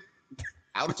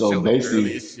 I would have So showed up early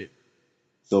basically, as shit.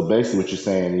 so basically, what you're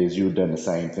saying is you've done the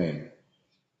same thing.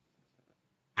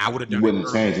 I would have You done it wouldn't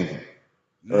have changed earlier. anything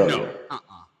No, earlier.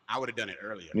 I would have done it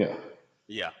earlier. Yeah.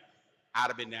 Yeah, I'd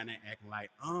have been down there acting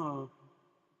like,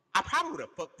 I probably would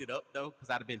have fucked it up though, because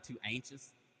I'd have been too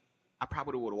anxious. I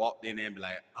probably would have walked in there and be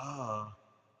like, oh,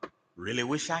 really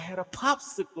wish I had a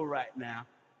popsicle right now.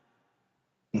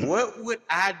 What would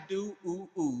I do,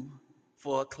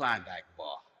 for a Klondike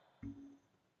bar?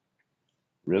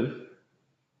 Really?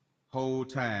 Whole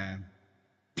time.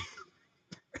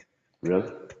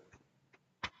 Really?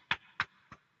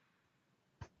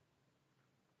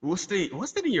 What's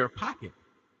that in your pocket?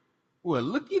 Well,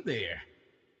 looky there.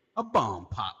 A bomb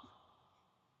pop.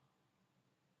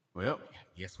 Well,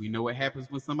 guess we know what happens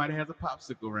when somebody has a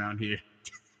popsicle around here.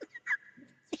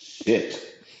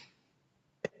 Shit.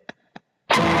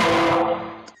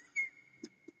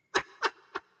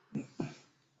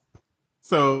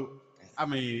 So, I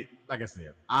mean, like I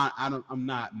said, I'm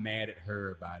not mad at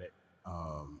her about it.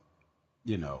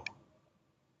 You know,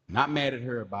 not mad at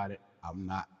her about it. I'm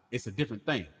not. It's a different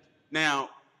thing. Now,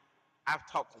 I've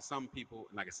talked to some people,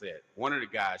 and like I said, one of the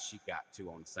guys she got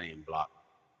to on the same block.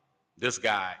 This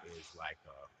guy is like,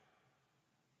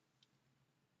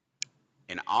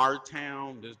 in our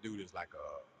town, this dude is like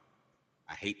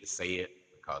I hate to say it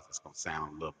because it's gonna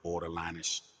sound a little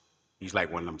borderline-ish. He's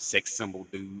like one of them sex symbol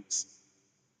dudes.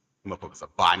 Motherfucker's a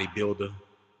bodybuilder.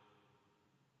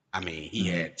 I mean, he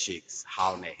had chicks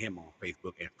hollering at him on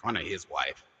Facebook in front of his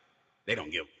wife. They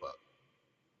don't give a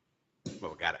fuck.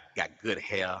 Well, got good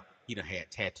hair. He done had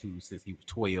tattoos since he was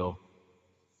 12.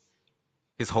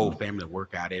 His whole family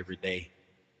work out every day.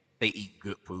 They eat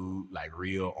good food, like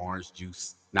real orange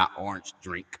juice, not orange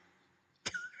drink.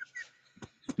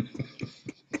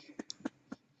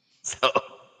 So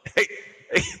they,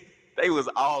 they, they was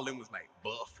all in was like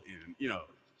buff and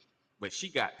but she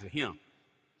got to him.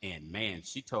 And man,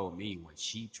 she told me when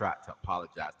she tried to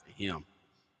apologize to him,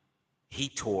 he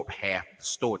tore up half the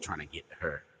store trying to get to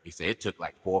her. He said it took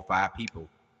like 4 or 5 people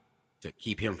to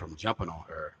keep him from jumping on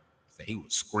her. He said he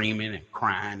was screaming and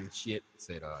crying and shit. He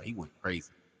said he went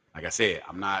crazy. Like I said,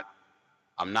 I'm not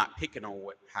picking on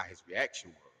how his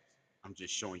reaction was. I'm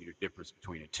just showing you the difference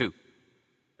between the two.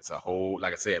 It's a whole,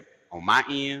 like I said, on my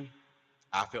end,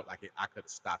 I felt like I could have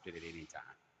stopped it at any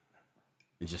time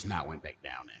and just not went back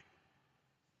down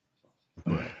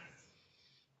there. But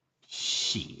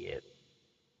shit,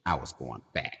 I was going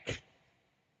back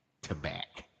to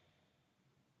back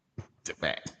to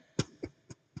back.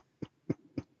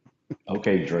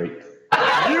 Okay, Drake.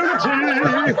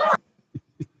 Unity!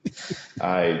 All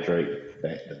right, Drake.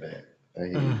 Back to back. I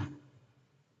hear you.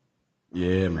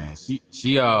 Yeah, man.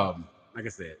 She like I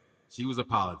said, she was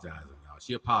apologizing, y'all.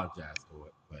 She apologized for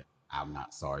it, but I'm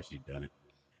not sorry she done it.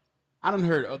 I done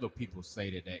heard other people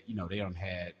say that they don't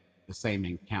had the same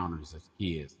encounters as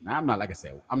kids. Now I'm not, like I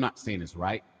said, I'm not saying it's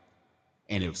right.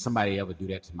 And if somebody ever do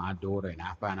that to my daughter and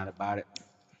I find out about it,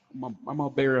 I'm gonna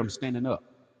bury them standing up,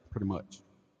 pretty much.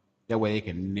 That way they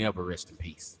can never rest in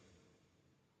peace.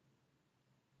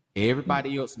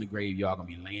 Everybody else in the graveyard gonna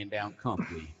be laying down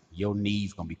comfortably. Your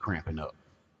knees gonna be cramping up.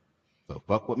 So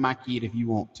fuck with my kid if you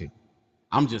want to.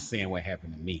 I'm just saying what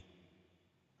happened to me.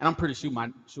 And I'm pretty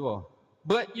sure.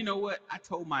 But you know what? I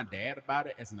told my dad about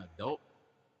it as an adult.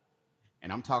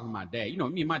 And I'm talking to my dad.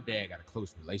 Me and my dad got a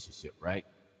close relationship, right?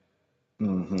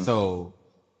 Mm-hmm. So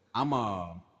I'm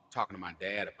talking to my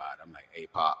dad about it. I'm like, hey,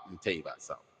 Pop, let me tell you about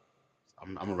something. So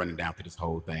I'm running down through this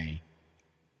whole thing.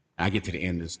 And I get to the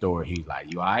end of the story. He's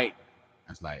like, you all right?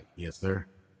 I was like, yes, sir.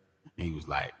 And he was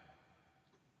like,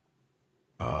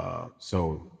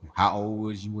 so how old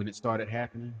was you when it started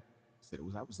happening? I said,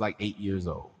 I was like 8 years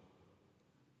old.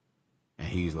 And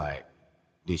he was like,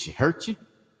 did she hurt you?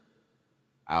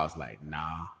 I was like,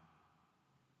 nah.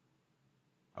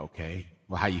 Okay.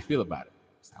 Well, how you feel about it?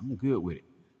 I said, I'm good with it.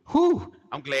 Whew.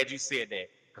 I'm glad you said that.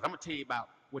 Because I'm gonna tell you about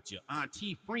what your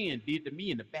auntie friend did to me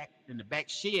in the back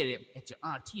shed at your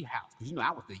auntie house. Because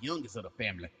I was the youngest of the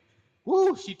family.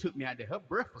 Whoo, she took me out there. Her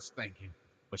breath was stinking.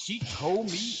 But she told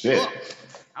me Shit. up.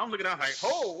 I'm looking at her like,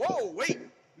 oh, whoa, wait.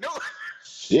 No.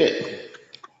 Shit.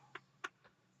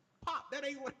 Pop, that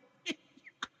ain't what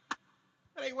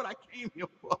I came here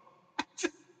for.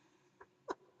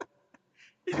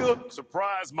 He go,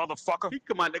 Surprise, motherfucker. he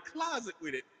come out the closet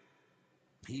with it.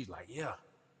 He's like, yeah.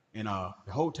 And the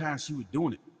whole time she was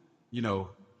doing it,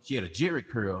 she had a jerry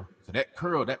curl. So that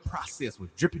process was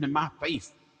dripping in my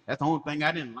face. That's the only thing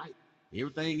I didn't like.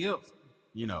 Everything else,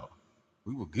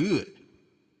 we were good.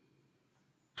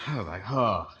 I was like,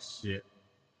 oh shit.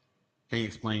 Can't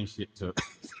explain shit to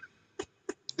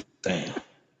Damn.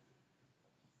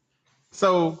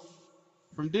 So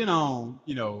from then on,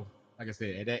 like I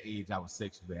said, at that age I was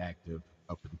sexually active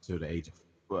up until the age of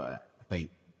I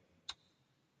think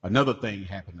another thing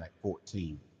happened at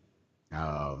 14.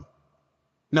 No.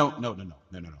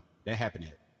 That happened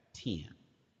at 10.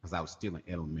 because I was still in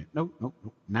element. No,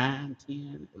 9,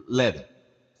 10, 11. So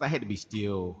I had to be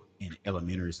still in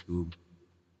elementary school,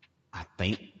 I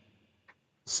think.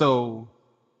 So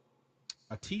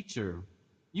a teacher,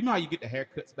 you know how you get the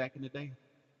haircuts back in the day,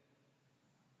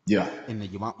 Yeah. and then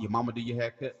your mama do your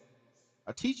haircut.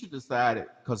 A teacher decided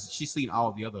because she seen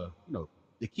all the other,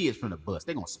 the kids from the bus.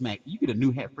 They gonna smack you. Get a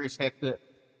new fresh haircut.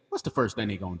 What's the first thing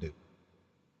they gonna do?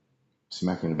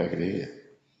 Smack you in the back of the head.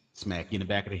 Smack you in the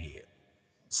back of the head.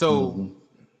 So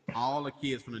Mm-hmm. all the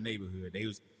kids from the neighborhood, they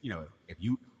was, if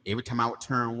you every time I would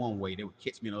turn one way, they would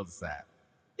catch me on the other side.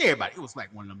 Everybody, it was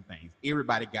like one of them things.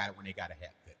 Everybody got it when they got a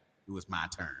haircut. It was my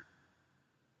turn.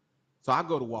 So I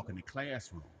go to walk in the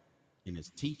classroom, and this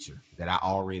teacher that I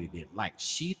already didn't like,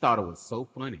 she thought it was so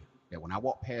funny that when I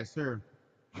walked past her,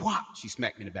 whop, she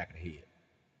smacked me in the back of the head.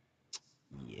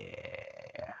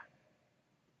 Yeah.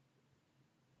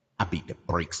 I beat the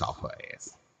brakes off her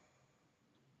ass.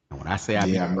 And when I say I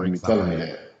beat Yeah, I the remember you brakes off telling her me ass,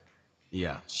 that.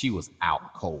 yeah, she was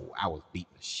out cold. I was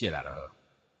beating the shit out of her.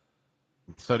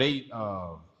 So they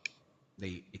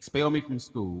expelled me from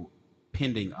school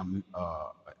pending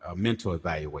a mental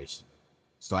evaluation.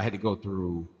 So I had to go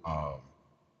through,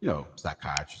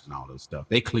 psychiatrists and all those stuff.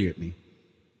 They cleared me.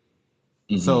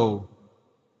 Mm-hmm. So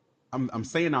I'm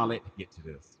saying all that to get to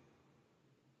this.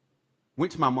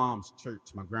 Went to my mom's church,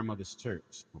 my grandmother's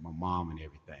church, with my mom and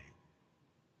everything.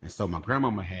 And so my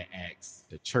grandmama had asked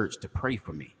the church to pray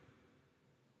for me.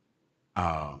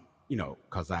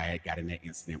 Because I had got in that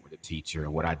incident with the teacher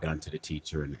and what I'd done to the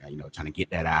teacher, and trying to get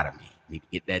that out of me. Need to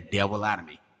get that devil out of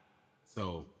me.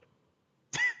 So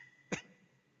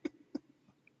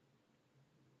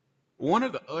one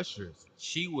of the ushers,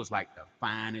 she was like the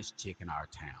finest chick in our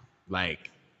town. Like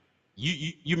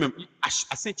you remember? I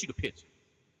sent you the picture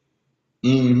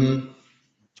Mm-hmm.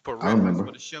 for I reference for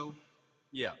remember. the show.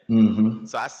 Yeah. Mm-hmm.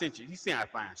 So I sent you. You see how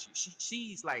fine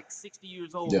she's like 60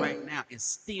 years old Yeah. right now and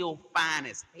still fine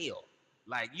as hell.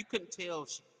 Like you couldn't tell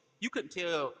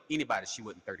anybody she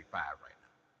wasn't 35 right now.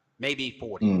 Maybe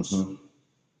 40-ish. Mm-hmm.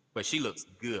 But she looks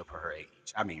good for her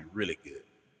age. I mean, really good.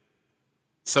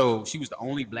 So she was the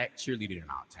only black cheerleader in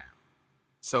our town.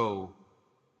 So,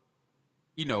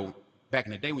 you know, back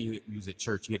in the day when you was at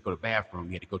church, you had to go to the bathroom,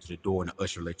 you had to go to the door and the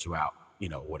usher let you out,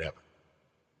 whatever.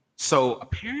 So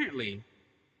apparently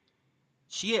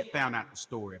she had found out the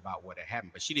story about what had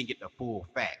happened, but she didn't get the full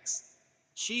facts.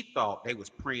 She thought they was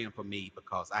praying for me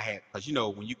because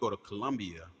when you go to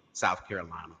Columbia, South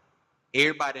Carolina,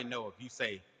 everybody know if you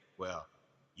say, well,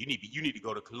 you need to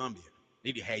go to Columbia, they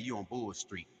need to have you on Bull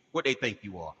Street. What they think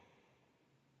you are?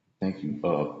 Thank you.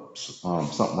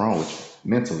 Something wrong with you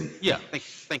mentally. Yeah,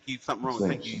 think you something wrong.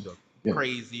 Think you Saying, either yeah.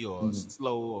 crazy or Mm-hmm.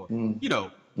 slow or you got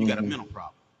a Mm-hmm. mental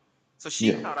problem. So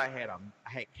she Yeah. thought I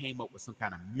had came up with some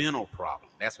kind of mental problem.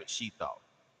 That's what she thought.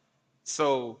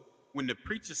 So when the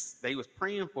preachers they was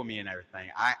praying for me and everything,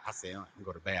 I said I'm gonna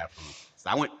go to the bathroom. So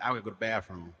I would go to the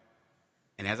bathroom,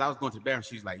 and as I was going to the bathroom,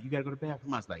 she was like, "You gotta go to the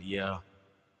bathroom." I was like, "Yeah."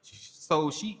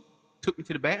 So she took me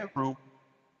to the bathroom.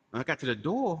 When I got to the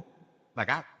door, like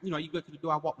you go to the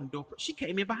door, I walked in the door. She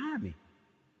came in behind me.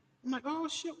 I'm like, "Oh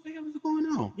shit, what the hell is going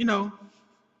on?"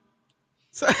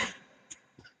 So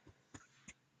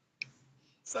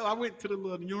so I went to the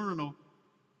little urinal,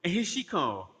 and here she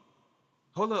come.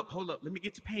 Hold up, let me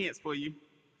get your pants for you.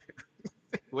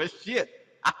 Well, shit.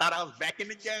 I thought I was back in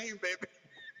the game, baby.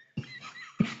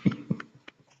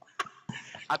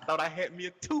 I thought I had me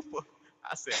a twofer.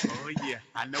 I said, oh, yeah,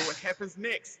 I know what happens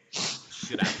next.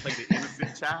 Should I play the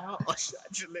innocent child or should I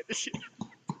just let the shit?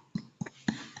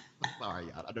 I'm sorry,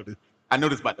 y'all. I know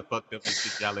this about the fucked up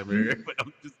shit y'all ever heard, but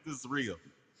this is real.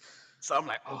 So I'm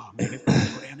like, oh, man, it's about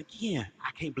to go down again.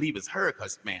 I can't believe it's her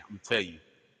because, man, I'm going to tell you,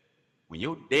 when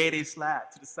your daddy slide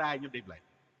to the side, your daddy be like,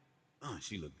 oh,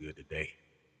 she look good today.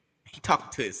 He talking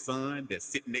to his son that's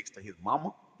sitting next to his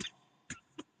mama.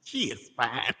 She is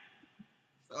fine.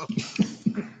 So,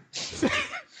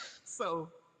 so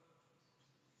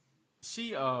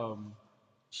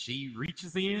she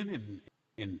reaches in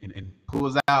and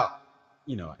pulls out.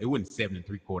 It wasn't 7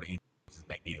 3/4 inches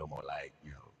back then, more like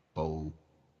 4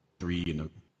 3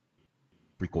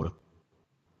 3/4.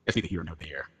 That's either here or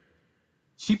there.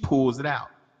 She pulls it out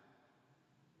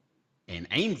and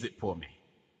aims it for me.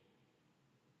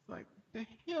 It's like, what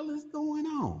the hell is going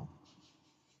on?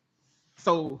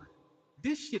 So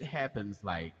this shit happens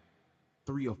like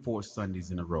 3 or 4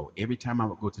 Sundays in a row. Every time I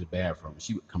would go to the bathroom,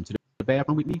 she would come to the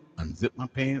bathroom with me, unzip my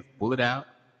pants, pull it out.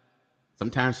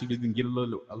 Sometimes she would even get a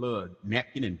little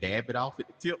napkin and dab it off at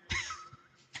the tip.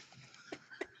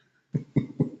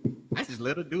 I just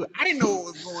let her do it. I didn't know what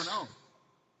was going on.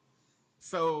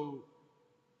 So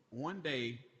one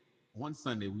day, one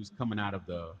Sunday we was coming out of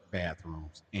the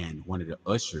bathrooms, and one of the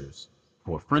ushers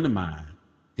for a friend of mine,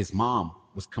 his mom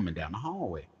was coming down the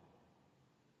hallway,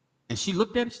 and she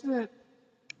looked at it. She said,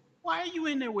 "Why are you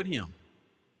in there with him?"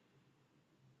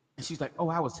 And she's like, "Oh,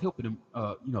 I was helping him.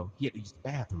 He had to use the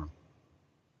bathroom."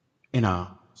 And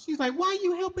she's like, "Why are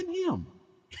you helping him?"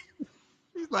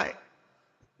 She's like,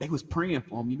 "They was praying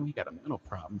for him. He got a mental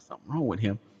problem. Something wrong with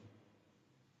him."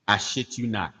 I shit you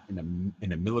not. In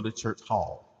the middle of the church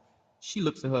hall, she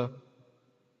looks at her.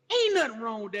 Ain't nothing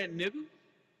wrong with that nigga.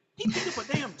 He beat up a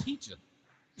damn teacher.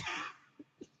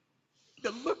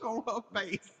 The look on her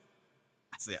face.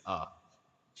 I said,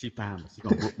 she found me. She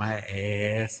gonna whoop my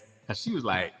ass. Cause she was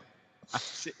like,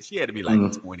 she had to be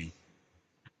like 20.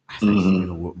 I said, she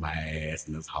gonna whoop my ass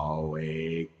in this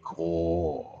hallway.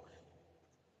 Cool.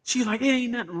 She's like, it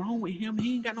ain't nothing wrong with him.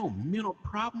 He ain't got no mental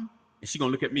problem. And she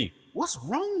gonna look at me. What's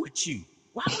wrong with you?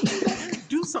 Why would you let her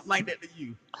do something like that to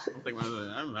you? I'm thinking,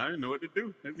 I didn't know what to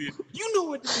do. You know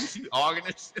what to do. She arguing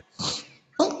and shit.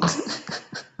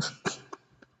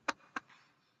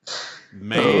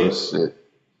 Man, Oh shit.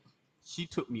 she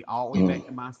took me all the way back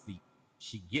to my seat.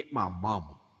 She get my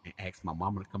mama and asked my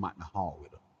mama to come out in the hall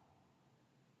with her.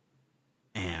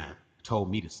 And told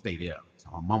me to stay there. So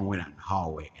my mama went out in the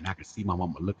hallway, and I could see my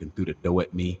mama looking through the door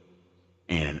at me,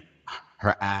 and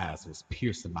her eyes was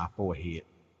piercing my forehead.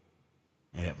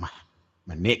 And my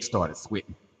neck started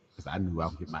sweating because I knew I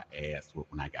would get my ass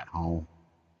whooped when I got home.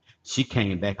 She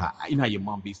came back. You know how your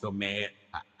mom be so mad?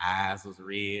 Her eyes was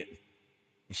red.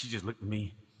 And she just looked at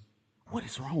me. What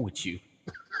is wrong with you?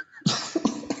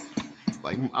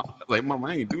 like, Mama,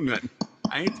 I ain't do nothing.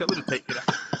 I ain't tell her to take it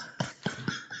out.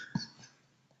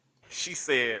 She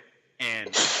said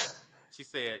it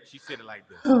like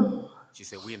this. She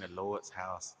said, we in the Lord's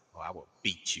house, or I will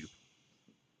beat you.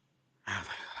 I was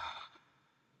like,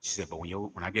 she said, but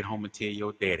when I get home and tell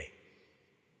your daddy,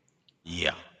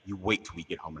 yeah, you wait till we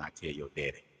get home and I tell your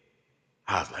daddy.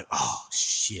 I was like, oh,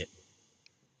 shit.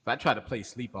 So I tried to play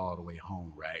sleep all the way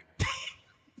home, right?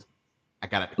 I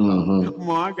got at the car.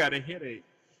 Mom, I got a headache.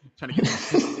 Trying to get my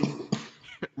sympathy.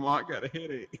 Mom, I got a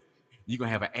headache. You're going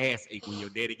to have an ass ache when your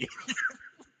daddy gets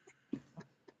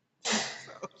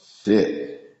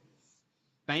Shit.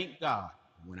 Thank God,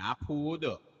 when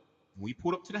we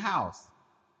pulled up to the house,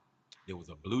 there was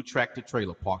a blue tractor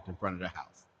trailer parked in front of the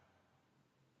house.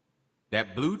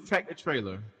 That blue tractor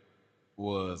trailer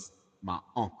was my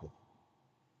uncle,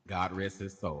 God rest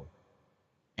his soul.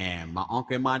 And my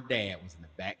uncle and my dad was in the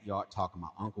backyard talking. My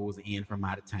uncle was in from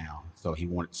out of town, so he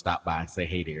wanted to stop by and say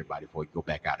hey to everybody before he go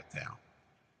back out of town.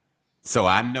 So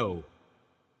I know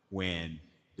when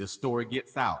this story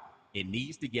gets out, it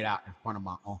needs to get out in front of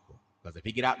my uncle. Because if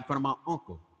he get out in front of my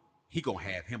uncle, he gonna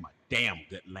have him a damn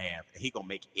good laugh, and he gonna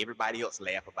make everybody else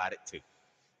laugh about it too.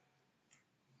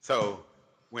 So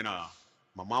when my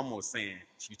mama was saying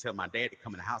she tell my dad to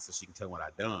come in the house so she can tell him what I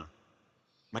done,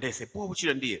 my dad said, boy, what you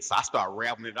done did? So I started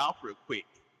rattling it off real quick.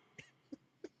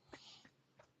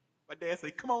 My dad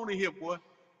said, come on in here, boy.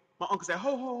 My uncle said,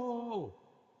 ho.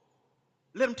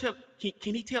 Let him tell,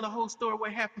 can he tell the whole story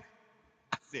what happened?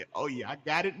 I said, oh yeah, I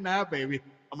got it now, baby.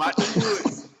 I'm out the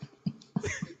woods.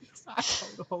 So I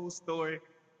told the whole story,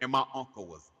 and my uncle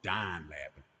was dying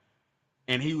laughing.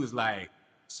 And he was like,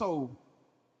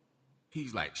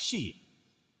 he's like, shit,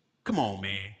 come on,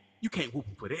 man. You can't whoop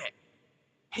him for that.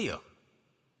 Hell,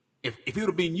 if it would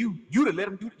have been you, you'd have let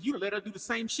her do the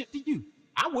same shit to you.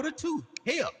 I would have too.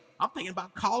 Hell, I'm thinking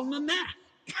about calling her now.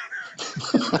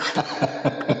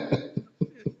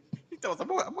 He told us, I'm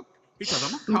gonna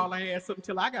call her ass up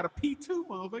until I got a P2,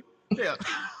 motherfucker. Yeah.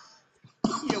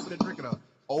 He over there drinking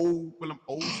one of them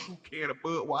old school can of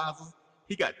Budweisers.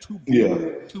 He got two,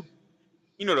 the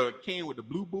can with the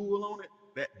blue bull on it.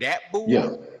 That bull.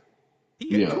 Yeah.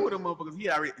 He had two of them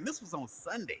motherfuckers. And this was on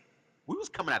Sunday. We was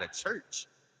coming out of church.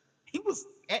 He was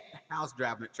at the house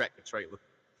driving a tractor trailer.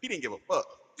 He didn't give a fuck.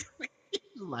 He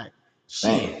was like,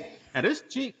 shit. Now this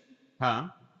chick, huh?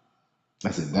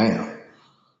 I said, damn.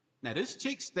 Now this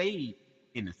chick stayed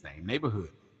in the same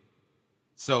neighborhood.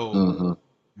 So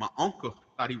my uncle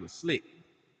thought he was slick.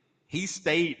 He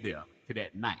stayed there to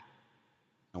that night.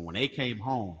 And when they came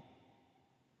home,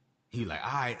 he was like,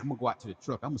 all right, I'm gonna go out to the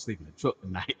truck. I'm gonna sleep in the truck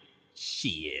tonight.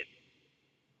 Shit.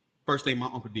 First thing my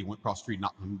uncle did, went across the street,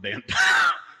 knocked him down.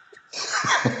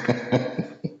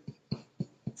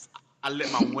 I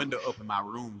let my window up in my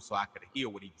room so I could hear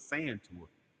what he was saying to her.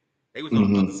 They was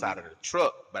on the other side of the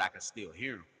truck, but I could still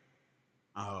hear him.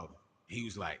 He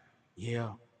was like,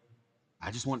 yeah,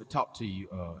 I just wanted to talk to you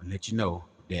and let you know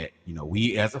that,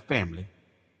 we as a family,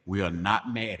 we are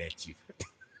not mad at you.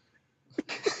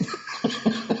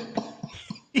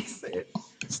 He said,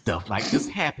 stuff like this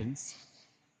happens.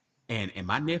 And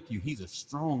my nephew, he's a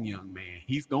strong young man.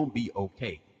 He's gonna be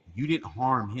okay. You didn't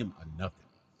harm him or nothing.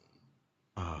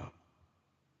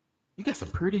 You got some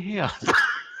pretty hair.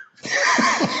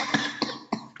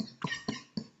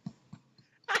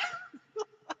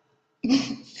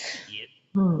 Shit.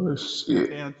 Oh That shit.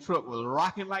 damn truck was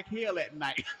rocking like hell at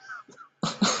night.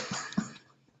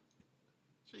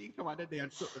 She come out that damn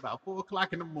truck about 4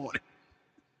 o'clock in the morning.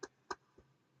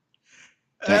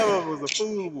 That one was a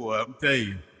fool, boy. I'm telling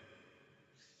you.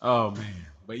 Oh man,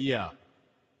 but yeah,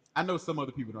 I know some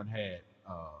other people don't had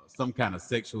some kind of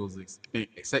sexual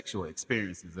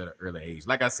experiences at an early age.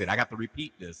 Like I said, I got to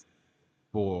repeat this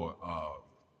for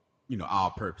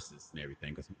our purposes and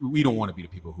everything, because we don't want to be the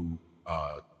people who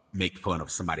make fun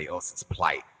of somebody else's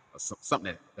plight or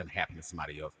something that doesn't happen to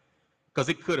somebody else, because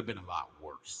it could have been a lot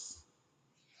worse.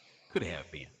 Could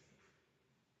have been.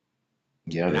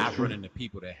 Yeah, And that's I've run true. into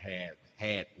people that have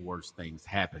had worse things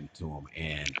happen to them,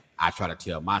 and I try to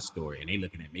tell my story, and they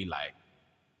looking at me like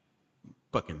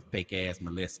fucking fake ass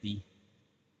molestee.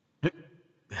 I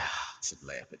should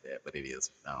laugh at that, but it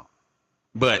is. No.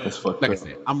 But That's fucked like I up.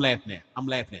 said, I'm laughing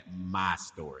at my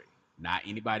story, not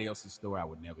anybody else's story. I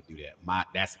would never do that.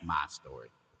 That's my story.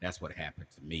 That's what happened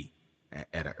to me at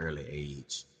an early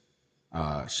age.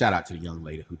 Shout out to the young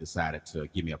lady who decided to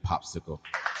give me a popsicle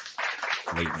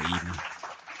late in the evening.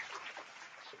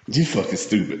 You fucking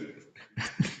stupid.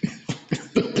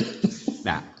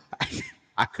 Now,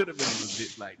 I could have been on a bit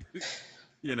like,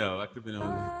 I could have been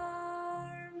on.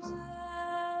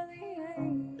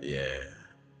 Yeah.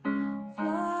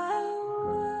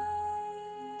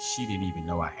 She didn't even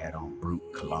know I had on Brute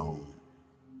cologne.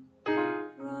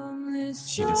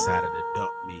 She decided to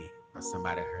dump me for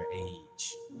somebody her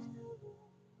age.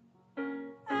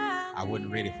 I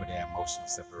wasn't ready for that emotional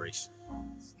separation.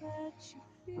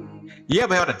 You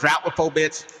ever had a drought before,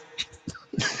 bitch?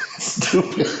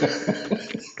 Stupid.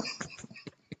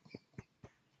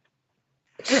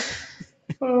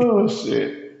 Oh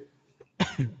shit.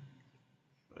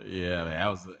 Yeah, man,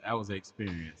 that was an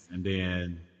experience. And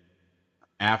then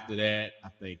after that, I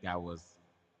think I was,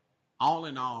 all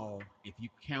in all, if you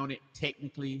count it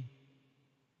technically,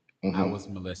 I Hmm. was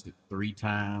molested 3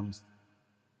 times.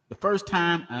 The first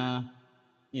time, I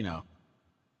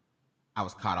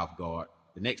was caught off guard.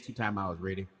 The next 2 times I was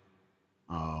ready.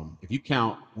 If you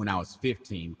count when I was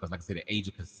 15, because like I said, the age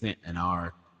of consent in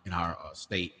our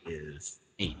state is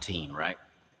 18, right?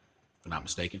 If I'm not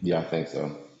mistaken. Yeah, I think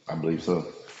so. I believe so.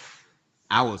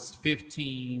 I was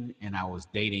 15 and I was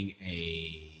dating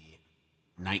a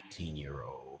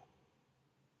 19-year-old,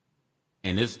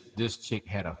 and this chick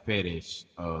had a fetish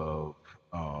of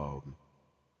um,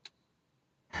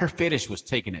 her fetish was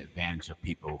taking advantage of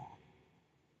people.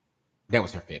 That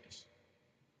was her fetish.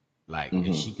 Like if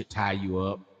Hmm. she could tie you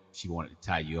up, she wanted to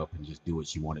tie you up and just do what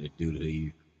she wanted to do to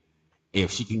you.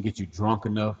 If she can get you drunk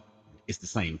enough, it's the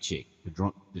same chick.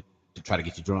 To try to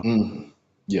get you drunk. Hmm.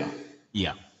 Yeah.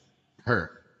 Yeah,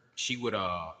 her. She would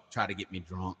try to get me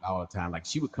drunk all the time. Like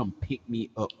she would come pick me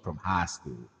up from high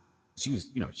school. She was,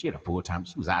 she had a full time.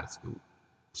 She was out of school.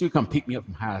 She would come pick me up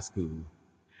from high school.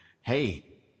 Hey,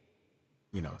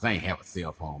 'cause I ain't have a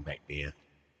cell phone back then.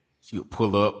 She would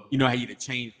pull up. You know how you to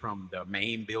change from the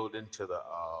main building to the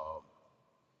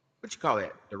what you call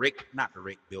that? Not the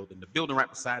rec building. The building right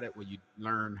beside it where you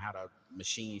learn how to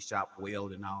machine shop,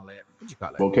 weld, and all that. What you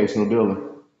call that? Vocational building.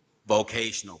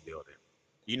 Vocational building.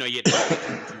 You had to go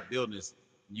between two buildings.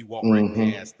 You walk right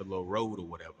Hmm. past the little road or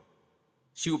whatever.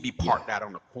 She would be Yeah. parked out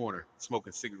on the corner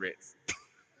smoking cigarettes.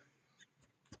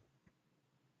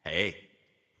 Hey,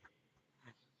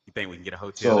 you think we can get a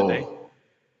hotel today?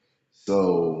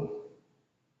 So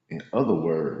in other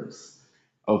words,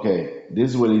 okay, this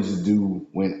is what they used to do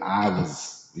when I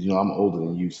was, I'm older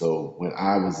than you, so when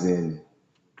I was in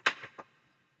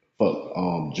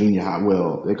junior high,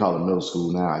 well, they call it middle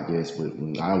school now, I guess, but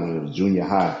when I went, it was junior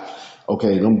high.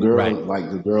 Okay, them Right. girls,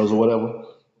 like the girls or whatever,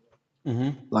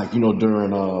 Mm-hmm. like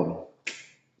during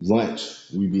lunch,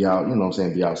 we be out, what I'm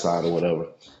saying, be outside or whatever.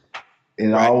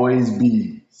 And it Right. always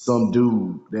be some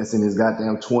dude that's in his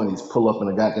goddamn 20s pull up in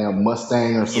a goddamn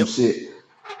Mustang or some Yep. shit,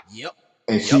 Yep.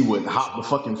 and she Yep. would hop the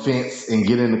fucking fence and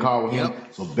get in the car with him.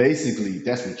 Yep. So basically,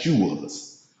 that's what you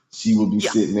was. She would be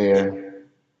Yeah. sitting Yeah. there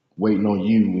waiting on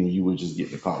you, and you would just get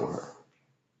in the car with her.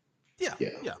 Yeah. Yeah.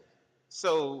 Yeah.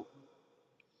 So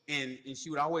and she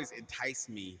would always entice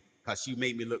me because she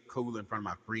made me look cool in front of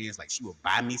my friends. Like she would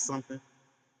buy me something.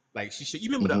 Like she should. You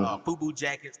remember the Hmm. FUBU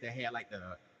jackets that had like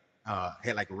the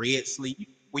had like red sleeve?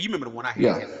 Well, you remember the one I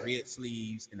Yeah. had the red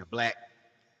sleeves and the black.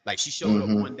 Like she showed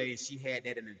up one Hmm. day and she had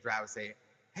that, and the driver said,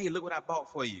 "Hey, look what I bought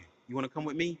for you. You want to come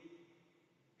with me?"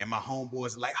 And my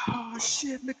homeboys like, oh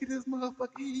shit, look at this motherfucker.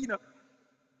 You know,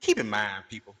 keep in mind,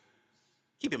 people.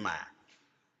 Keep in mind,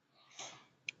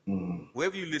 Mm-hmm.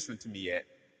 wherever you listen to me at,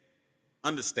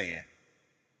 understand,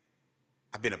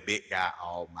 I've been a big guy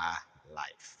all my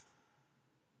life.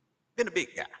 Been a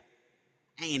big guy.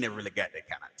 I ain't never really got that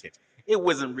kind of attention. It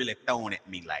wasn't really thrown at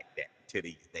me like that to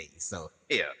these days. So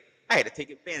yeah, I had to take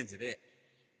advantage of that.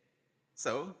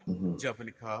 So Mm-hmm. jump in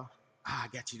the car. I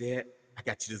got you that. I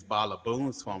got you this bottle of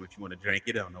Boone's Farm if you want to drink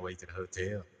it on the way to the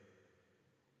hotel.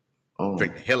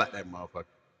 Drink the hell out that motherfucker.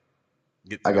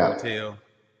 Get to I the got. hotel.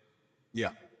 Yeah,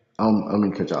 Let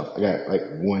me cut you off. I got like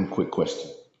one quick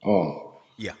question.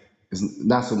 yeah. It's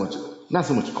not so much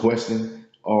a question.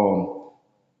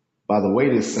 By the way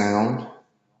this sound,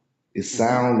 it Mm-hmm.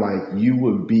 sound like you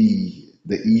would be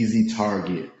the easy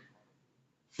target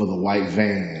for the white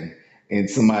van, and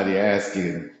somebody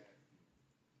asking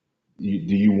you,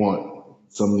 do you want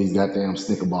some of these goddamn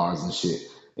Snicker bars and shit,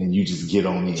 and you just get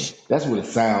on in. She, That's what it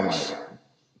sound like.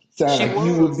 Sound she like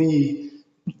you would was. be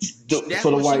for That's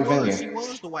the what she white was. She van.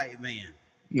 was the white van.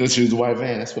 You know, she was the white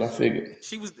van. That's what I figured.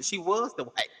 She was the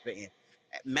white van.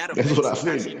 Matter of That's fact, what I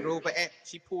sometimes she figured. drove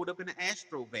she pulled up in an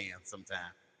Astro van sometime.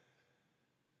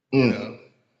 You know. Mm,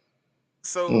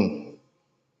 So mm,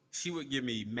 she would give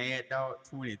me Mad Dog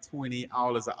 2020,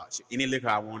 all this any liquor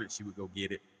I wanted, she would go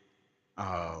get it.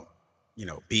 Uh, you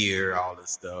know, beer, all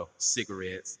this stuff,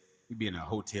 cigarettes. We'd be in a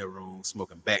hotel room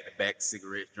smoking back to back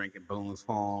cigarettes, drinking Boone's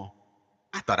Farm.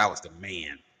 I thought I was the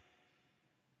man.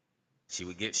 She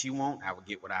would get she want, I would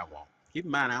get what I want. Keep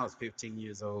in mind I was 15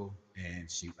 years old and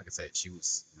she, like I said, she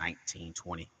was 19,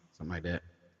 20, something like that.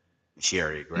 She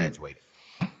already mm, graduated.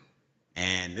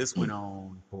 And this went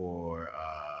on for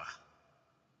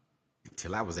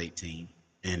until I was 18.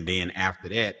 And then after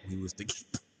that,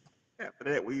 after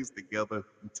that we was together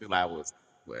until I was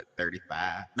what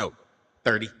 35? No,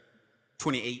 30,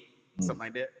 28, mm, something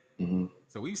like that. mm,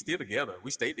 So we were still together.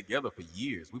 We stayed together for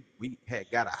years. We had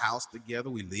got a house together.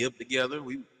 We lived together.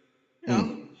 We, you know,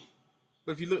 mm.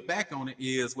 but if you look back on it, it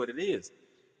is what it is.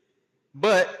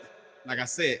 But like I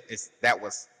said, that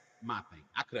was my thing.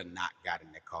 I could have not got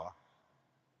in that car.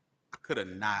 I could have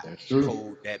not That's true.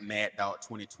 pulled that Mad Dog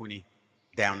 2020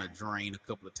 down the drain a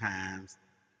couple of times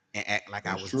and act like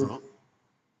I That's was true. drunk.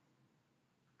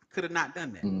 I could have not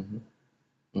done that, Mm-hmm.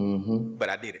 Mm-hmm. but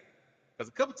I did it. Because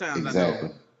a couple times I know Exactly.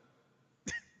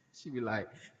 she'd be like,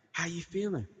 "How you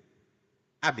feeling?"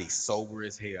 I'd be sober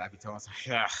as hell. I'd be telling myself,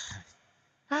 "Yeah,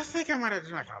 I think I might have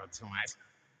drank a little too much."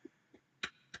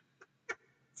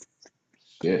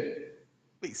 Shit.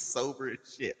 Be sober as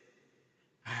shit.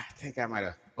 I think I might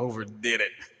have overdid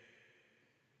it.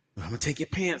 I'm gonna take your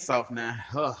pants off now.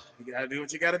 You gotta do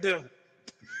what you gotta do.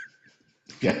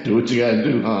 You gotta do what you gotta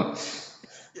do, huh?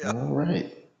 Yeah. All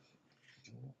right.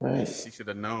 Right. She should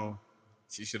have known.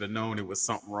 She should have known it was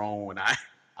something wrong when I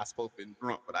supposed to be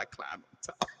drunk, but I climbed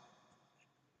on top.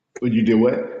 When you did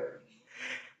what?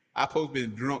 I supposed to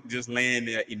be drunk, just laying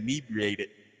there inebriated.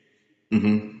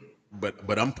 Mm-hmm.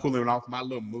 But I'm pulling off my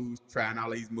little moves, trying all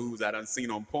these moves I done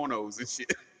seen on pornos and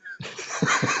shit.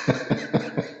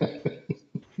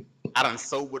 I done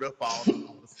sobered up all of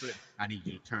a sudden. I need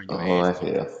you to turn your Oh, ass I to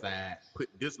the feel. side. Put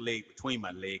this leg between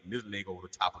my leg and this leg over the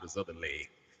top of this other leg.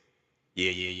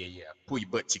 Yeah. Pull your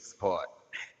butt cheeks apart.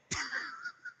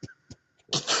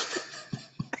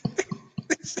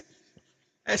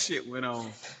 That shit went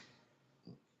on.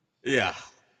 Yeah,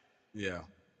 yeah,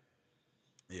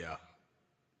 yeah.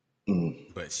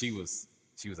 Mm. But she was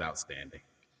outstanding.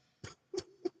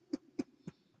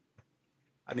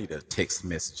 I need to text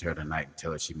message her tonight and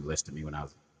tell her she molested me when I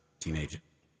was a teenager.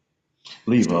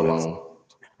 Leave Just her to fuck, alone.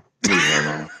 Leave her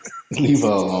alone. Leave her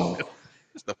alone.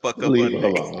 just to fuck up her Leave her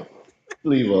day. alone.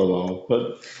 Leave her alone.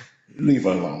 Leave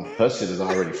her alone. Her shit is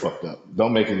already fucked up.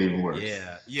 Don't make it even worse.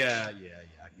 Yeah.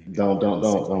 I get it. Don't Yeah, don't the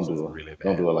don't don't situation's do it. really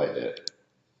Don't bad. do it like that.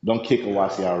 Don't kick her while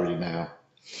she Uh, already down.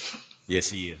 yeah,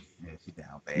 she is. Yeah, she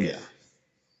down bad. Yeah.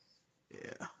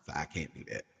 Yeah, so I can't do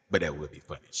that. But that would be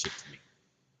funny shit to me.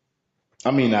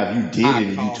 I mean, now if you did I it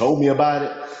and you call. told me about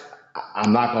it,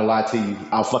 I'm not gonna lie to you.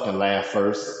 I'll fucking laugh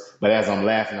first. But as I'm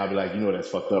laughing, I'll be like, you know that's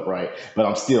fucked up, right? But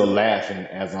I'm still laughing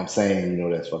as I'm saying, you know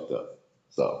that's fucked up.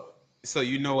 So So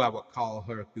you know I would call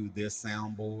her through this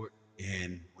soundboard,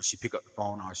 and when she pick up the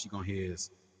phone, all she gonna hear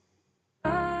is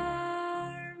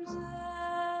arms of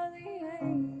the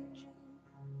angel.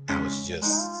 I was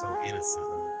just so innocent.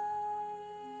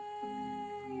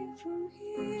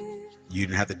 You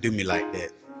didn't have to do me like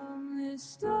that.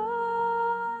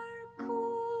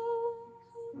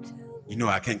 You know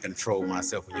I can't control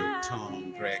myself when your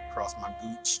tongue drag across my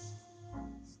gooch.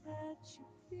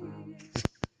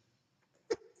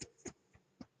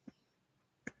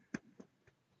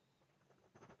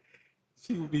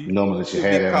 She would be Knowing that she you would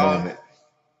be had that calling. moment.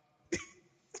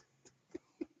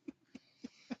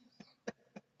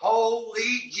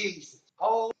 Holy Jesus.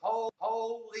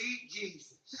 Holy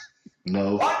Jesus.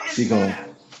 No, What she is gonna that?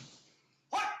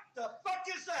 What the fuck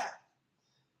is that?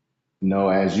 know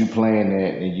as you playing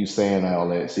that and you saying all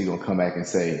that, she gonna come back and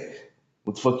say,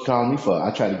 "What the fuck you calling me for?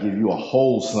 I tried to give you a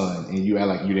whole son, and you act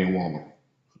like you didn't want him.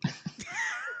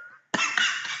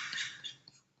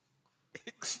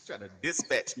 She tried to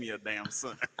dispatch me a damn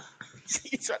son.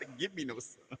 She tried to give me no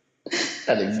son.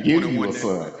 I tried to She give wanted you a one that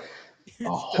son,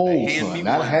 a she tried to whole hand me son,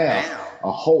 not one half, now.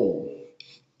 a whole."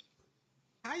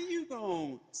 How you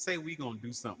gonna say we gonna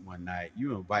do something one night?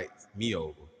 You invite me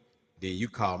over, then you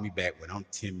call me back when I'm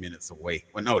 10 minutes away.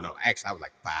 Well, no, actually I was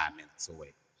like 5 minutes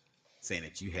away, saying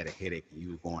that you had a headache and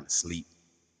you were going to sleep.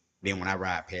 Then when I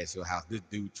ride past your house, this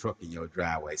dude truck in your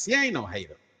driveway. See, I ain't no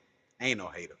hater. I ain't no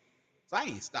hater. So I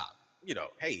ain't stopped.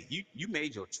 Hey, you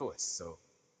made your choice. So,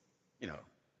 you know,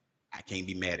 I can't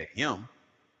be mad at him.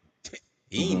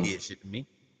 He ain't Hmm. did shit to me.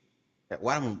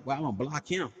 Why I'm gonna block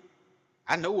him?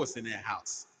 I know what's in that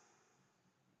house.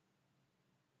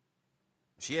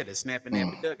 She had to snap and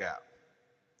nappy dugout.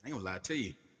 I ain't gonna lie to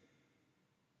you.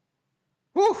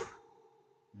 Whew.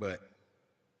 But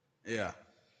yeah.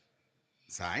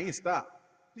 So I ain't stopped.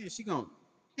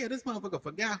 Yeah, this motherfucker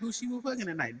forgot who she was fucking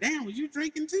tonight. Damn, was you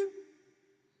drinking too?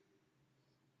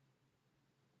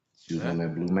 She was Huh? on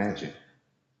that blue magic.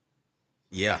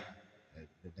 Yeah.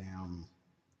 The damn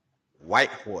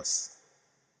white horse.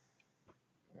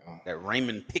 That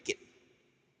Raymond Pickett.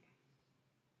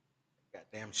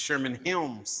 Goddamn Sherman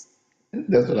Helms.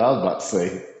 That's what I was about to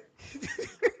say.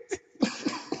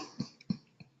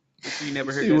 You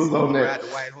never heard She that was on song, Ride that. the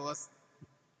White Horse?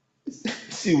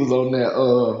 She was on that.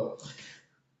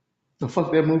 The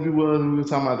fuck that movie was we were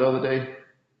talking about the other day.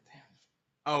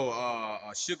 Oh,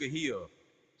 Sugar Hill.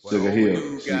 Well, the Sugar old Hill.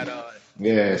 dude got She,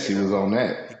 yeah, he she had was on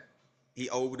that. he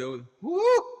overdosed. Woo!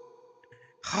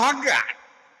 Oh God!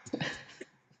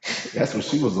 That's what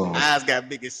she was on. Eyes got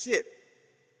big as shit.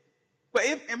 But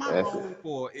am I That's it. wrong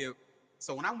for if?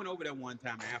 So when I went over there one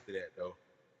time after that though,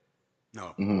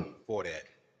 no, Hmm. for that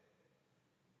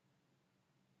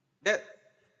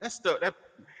that stuff that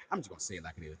I'm just gonna say it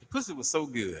like it is. The pussy was so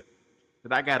good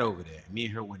that I got over there. And me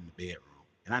and her went in the bedroom,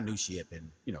 and I knew she had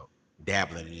been,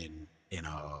 dabbling in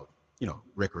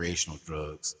recreational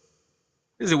drugs.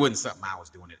 Because it wasn't something I was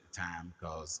doing at the time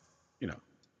because, you know,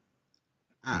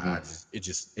 I Hmm. just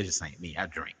it just ain't me. I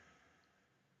drink.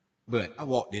 But I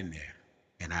walked in there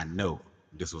and I know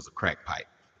this was a crack pipe.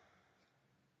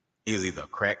 It was either a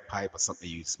crack pipe or something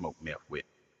you smoke meth with.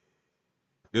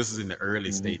 This was in the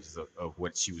early Hmm. stages of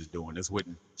what she was doing.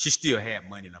 She still had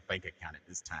money in her bank account at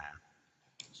this time.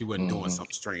 She wasn't doing Hmm.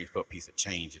 something strange for a piece of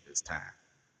change at this time.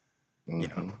 You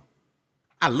know, Hmm.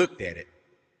 I looked at it.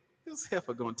 This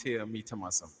heifer gonna tell me to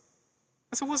myself.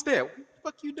 I said, "What's that? What the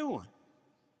fuck you doing?"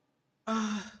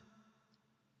 Uh,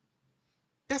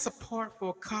 that's a part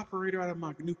for a carburetor out of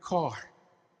my new car.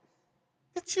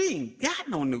 But you ain't got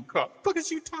no new car. What the fuck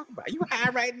is you talking about? You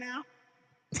high right now?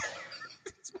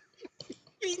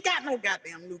 You ain't got no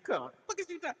goddamn new car. What the fuck is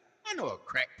you talking? I know a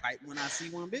crack pipe when I see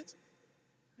one, bitch.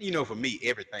 For me,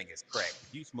 everything is crack. If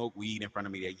you smoke weed in front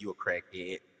of me, that you a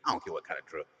crackhead. I don't care what kind of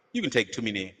drug. You can take too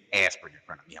many aspirin in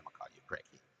front of me, I'm gonna call you a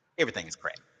crackhead. Everything is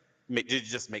crack. It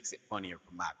just makes it funnier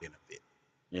for my benefit.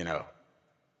 You know.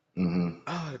 Hmm.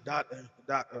 Oh, the doctor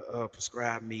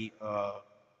prescribed me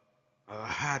a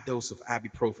high dose of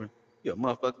ibuprofen. You a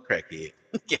motherfucking crackhead.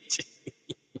 Get you.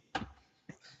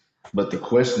 But the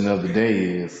question of the day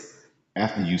is,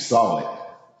 after you saw it,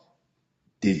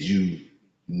 did you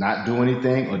not do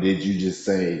anything, or did you just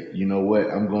say, you know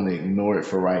what, I'm going to ignore it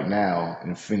for right now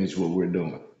and finish what we're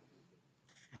doing?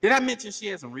 Did I mention she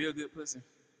had some real good pussy?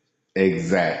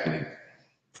 Exactly.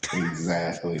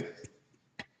 Exactly.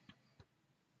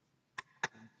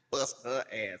 Bust her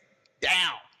ass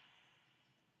down.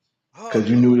 Oh Because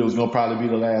you knew Lord. it was gonna probably be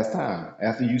the last time.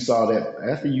 After you saw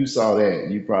that,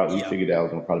 you Yeah. figured that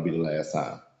was gonna probably be the last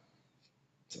time.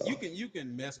 You So, can you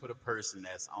can mess with a person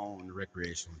that's on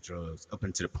recreational drugs up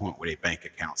until the point where they bank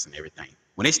accounts and everything.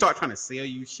 When they start trying to sell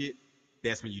you shit,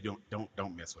 that's when you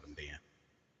don't mess with them. Then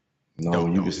no,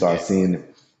 don't don't do that.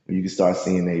 when you can start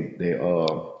seeing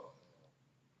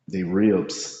they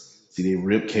ribs, see they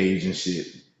rib cage and shit.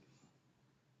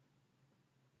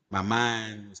 My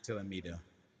mind was telling me to,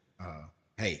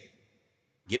 hey,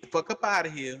 get the fuck up out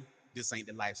of here. This ain't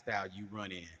the lifestyle you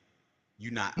run in.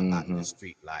 You not about Hmm. this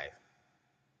street life.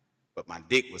 But my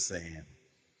dick was saying,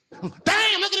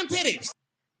 damn, look at them titties.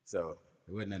 So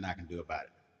there wasn't nothing I can do about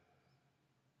it.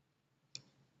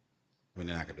 There wasn't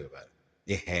nothing I can do about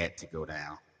it. It had to go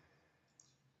down.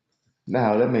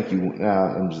 Now that make you. Now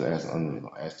I'm just asking. I'm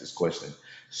gonna ask this question.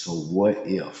 So what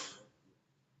if?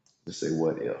 Just say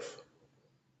what if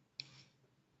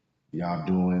y'all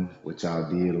doing what y'all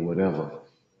did or whatever,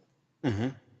 Mm-hmm.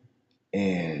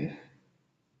 and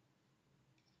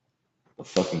the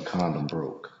fucking condom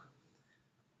broke,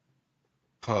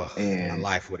 Oh, my and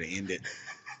life would have ended.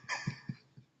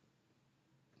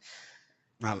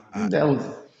 that was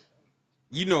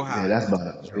You know yeah. how That's about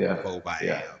yeah, germaphobe I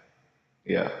yeah, am.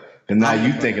 yeah. And now I'm the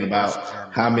you fucking thinking worst about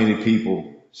how germaphobe. many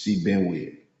people she been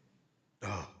with,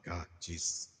 Oh God,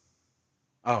 Jesus.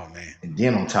 Oh man, and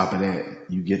then on top of that,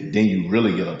 you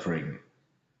really get her pregnant.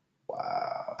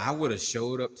 Wow. I would have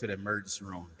showed up to the emergency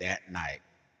room that night,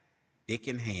 dick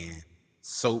in hand,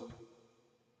 soap,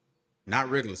 not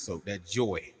regular soap, that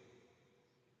Joy,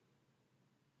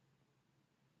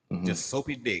 Hmm. just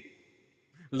soapy dick.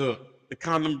 Look, the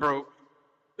condom broke.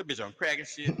 The bitch on crack and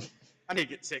shit. I need to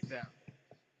get checked out.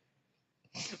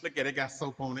 Look at it, got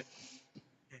soap on it.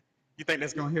 You think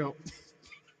that's gonna help?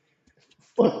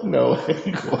 Fuck no.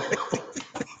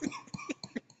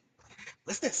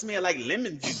 What's that smell like?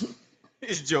 Lemon juice.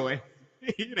 It's Joy.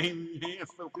 It ain't hand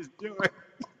soap, it's Joy.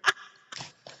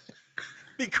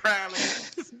 Be crying like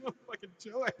this motherfucking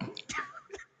Joy.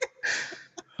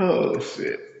 Oh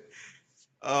shit.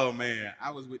 Oh man,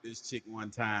 I was with this chick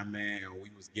one time, man. And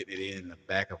we was getting it in the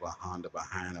back of a Honda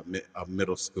behind a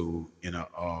middle school in a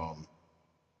uh,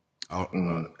 uh,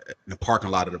 Mm-hmm. in the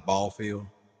parking lot of the ball field,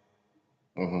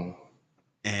 Mm-hmm.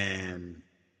 and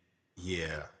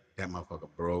yeah, that motherfucker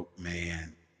broke,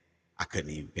 man. I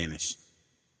couldn't even finish.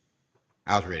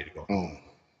 I was ready to go home.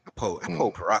 I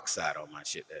pulled peroxide on my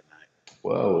shit that night.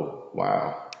 Whoa.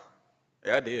 Wow.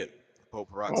 Yeah, I did. I pulled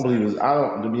I don't peroxide believe on it. it. I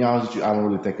don't. To be honest with you, I don't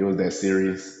really think it was that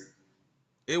serious.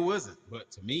 It wasn't, but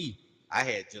to me, I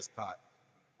had just caught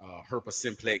Herpa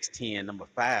Simplex 10 number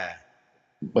 5.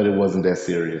 But it wasn't that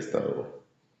serious though.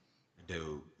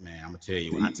 Dude, man, I'm gonna tell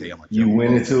you when I tell you You I'm a you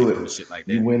went germaphobe, when into it comes it. to shit like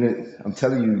You that. went it. I'm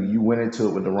telling you, you went into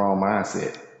it with the wrong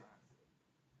mindset.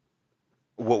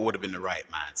 What would have been the right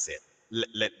mindset?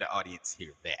 Let the audience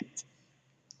hear that.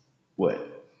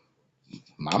 What?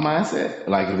 My mindset?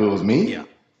 Like if it was Yeah, me?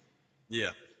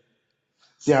 yeah.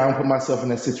 See, I don't put myself in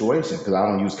that situation because I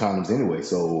don't use condoms anyway.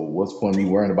 So what's the point of me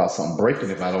worrying about something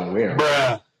breaking if I don't wear them?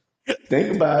 Bruh.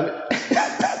 Think about it.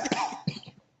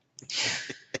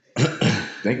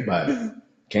 Think about it.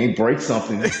 Can't break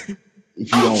something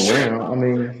if you Oh don't wear shit! them. I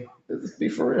mean, let's be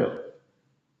for real.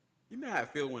 You know how I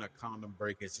feel when a condom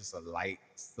break is just a light,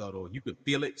 subtle. You could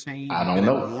feel it change. I You feel don't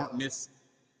that know. warmness.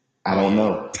 I Oh don't yeah,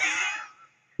 know.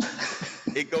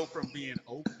 it go from being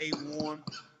okay warm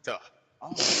to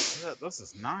oh shit, this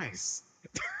is nice.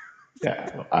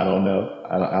 Yeah, I don't know.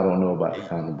 I don't know about the And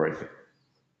condom breaking.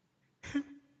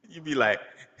 you be like,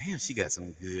 damn, she got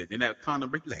some good. Then that condom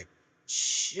break, you like,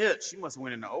 shit, she must have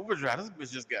went into overdrive. This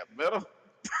bitch just got better.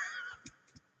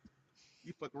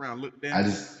 You fuck around, look I down,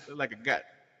 just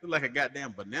look like a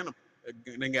goddamn banana.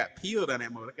 Then got peeled on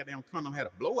that mother. That goddamn condom had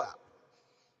a blowout.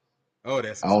 Oh,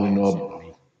 that's I some only scary shit to know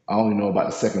me. I only know about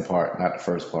the second part, not the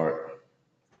first part.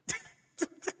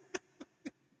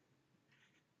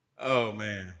 Oh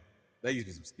man, that used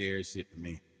to be some scary shit to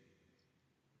me.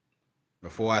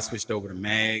 Before I switched over to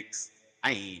mags,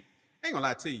 I ain't gonna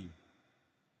lie to you.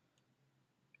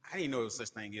 I didn't know there was such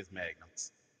thing as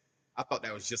magnums. I thought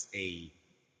that was just a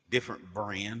different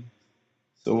brand.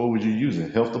 So what would you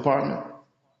using? Health department?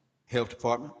 Health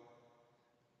department.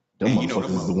 Them And you know motherfuckers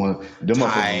them is the motherfuckers one. Them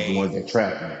motherfuckers is the tight. ones that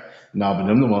trap you. Nah, but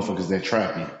them the motherfuckers that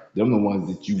trap you. Them the ones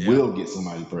that you Yeah. will get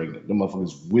somebody pregnant. Them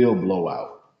motherfuckers will blow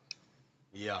out.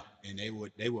 Yeah. And they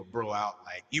would bro out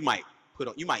like you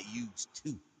might use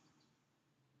two,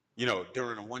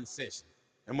 during a one session.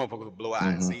 That motherfucker would blow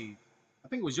out. Hmm. See, I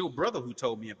think it was your brother who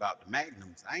told me about the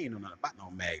magnums. I ain't know nothing about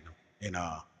no magnum. And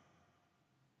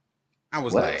I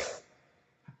was like, What?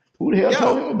 Who the hell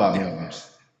told yo, him about that magnums?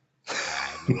 I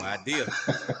have no idea.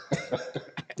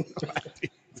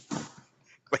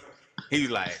 But he's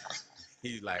like,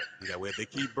 well, if they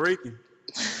keep breaking,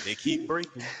 they keep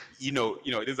breaking.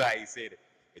 This is how he said it.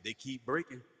 If they keep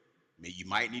breaking, man, you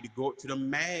might need to go up to the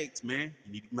mags, man.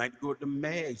 Might go to the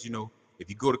mags. If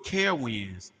you go to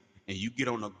Carowinds and you get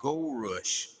on a gold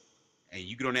rush and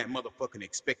you get on that motherfucking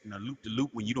expecting a loop to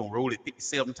loop when you don't roll it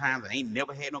 57 times and ain't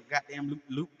never had no goddamn loop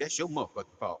to loop, that's your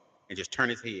motherfucking fault. And just turn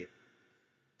his head.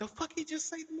 The fuck he just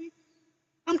say to me?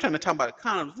 I'm trying to talk about the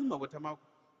condoms. This motherfucker talking about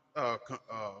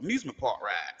amusement park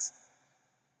rides.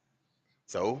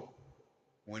 So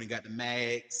when he got the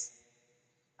mags,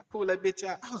 I pulled that bitch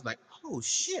out. I was like, oh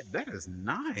shit, that is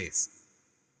nice.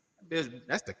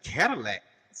 That's the Cadillac.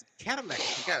 It's a Cadillac.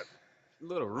 I forgot.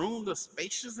 little room, little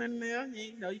spacious in there.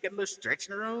 You know, you got a little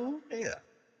stretching room. Yeah,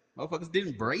 motherfuckers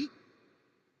didn't break.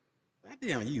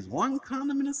 Goddamn, use one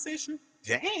condom in a session.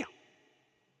 Damn.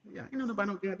 Yeah, ain't know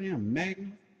nobody no goddamn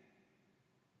Magnum.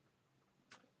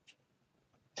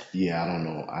 Yeah, I don't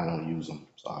know. I don't use them,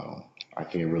 so I don't. I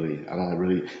can't really. I don't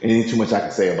really. Ain't too much I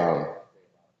can say about them.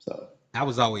 So I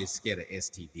was always scared of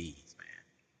STDs, man.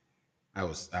 I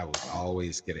was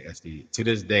always scared of STD. To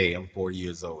this day, I'm 40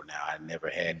 years old now. I never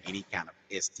had any kind of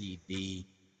STD.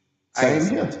 I same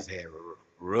used to here. just have a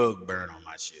rug burn on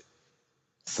my shit.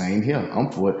 Same here.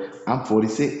 I'm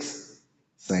 46.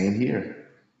 Same here.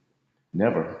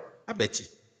 Never. I bet you.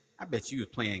 I bet you was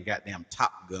playing goddamn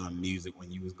Top Gun music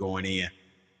when you was going in.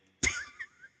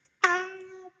 I've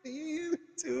been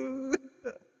to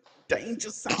the danger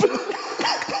zone.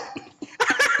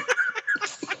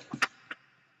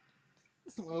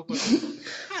 Motherfucker.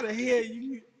 How the hell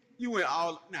you went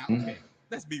all now? Okay,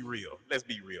 let's be real. Let's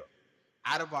be real.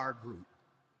 Out of our group,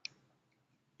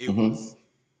 it Mm-hmm. was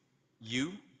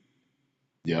you,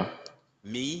 Yeah.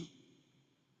 me,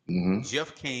 Mm-hmm.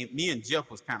 Jeff came. Me and Jeff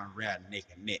was kind of riding neck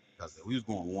and neck because we was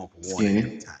going one for one at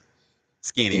that Skinny. time.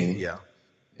 Skinny, Skinny. yeah.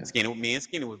 Yeah. Skinny, me and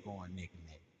Skinny was going neck and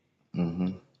neck.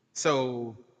 Mm-hmm.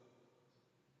 So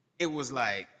it was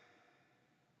like,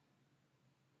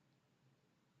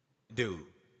 dude,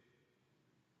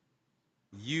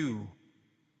 you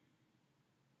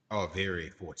are very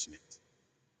fortunate.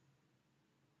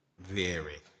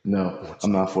 Very No,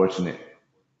 I'm fortunate. not fortunate.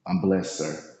 I'm blessed,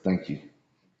 sir. Thank you.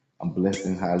 I'm blessed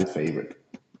and highly favored.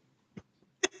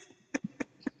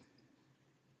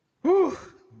 Whew,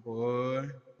 boy,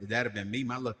 if that have been me,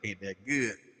 my luck ain't that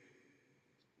good.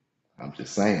 I'm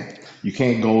just saying. You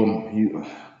can't go. You.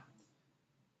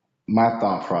 My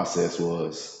thought process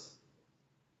was,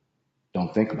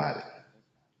 don't think about it.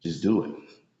 Just do it.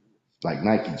 Like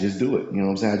Nike, just do it. You know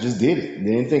what I'm saying? I just did it.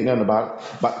 Didn't think nothing about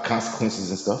the consequences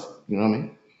and stuff. You know what I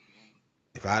mean?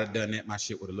 If I'd have done that, my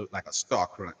shit would have looked like a Star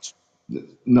Crunch.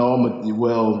 No,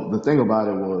 well, the thing about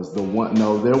it was the one.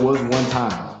 No, there was one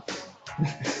time.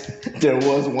 There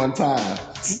was one time.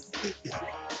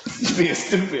 You're being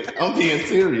stupid. I'm being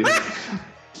serious.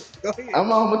 Go ahead. I'm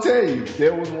gonna tell you.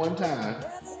 There was one time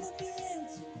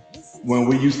when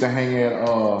we used to hang at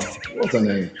what's her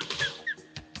name?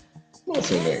 What's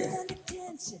her name?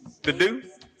 The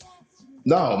dude?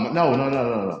 No.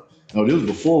 No, this was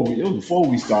before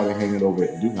we started hanging over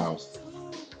at the Duke House.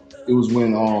 It was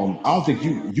when I don't think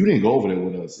you didn't go over there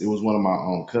with us. It was one of my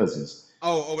cousins.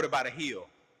 Oh, over there by the hill.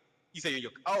 You say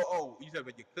your you said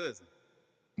about your cousin.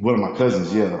 One of my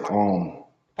cousins, The yeah.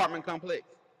 apartment complex,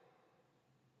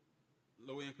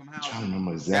 low income I'm trying to housing.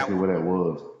 remember That exactly one. where that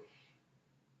was.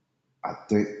 I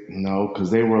think no,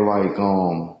 because they were like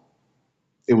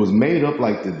it was made up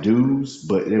like the dues,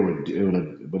 but they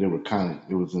were kind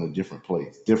of it was in a different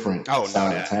place, different Oh no,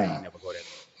 side of that I ain't town. never go that.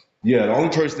 Yeah, the only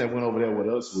person that went over there with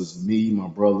us was me, my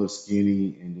brother,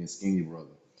 Skinny, and then Skinny brother.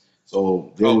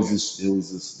 So Okay. there was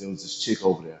this chick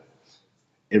over there.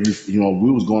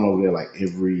 We was going over there like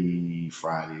every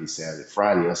Friday or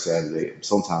Saturday,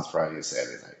 sometimes Friday or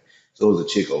Saturday night. So it was a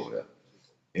chick over there,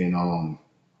 and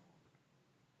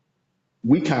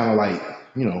we kind of like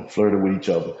flirted with each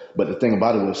other. But the thing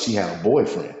about it was she had a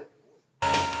boyfriend,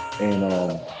 and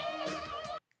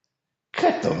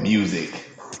cut the music.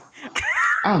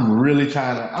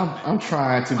 I'm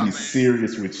trying to My be bad.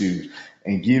 serious with you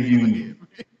and give Go ahead. you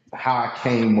how I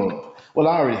came up. Well,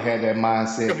 I already had that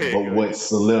Go mindset, ahead. but Go what ahead.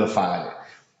 solidified it?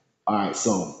 All right,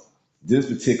 so this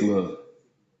particular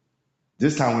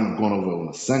this time we were going over on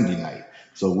a Sunday night.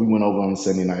 So we went over on a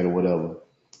Sunday night or whatever,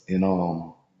 and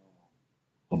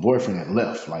my boyfriend had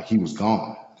left, like he was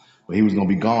gone, but he was gonna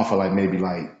be gone for like maybe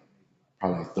like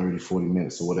probably like 30, 40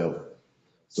 minutes or whatever.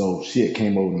 So she had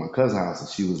came over to my cousin's house and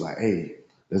she was like, "Hey,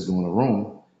 let's go in the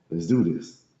room, let's do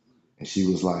this." And she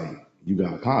was like, "You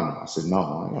got a condom?" I said, "No,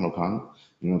 I ain't got no condom."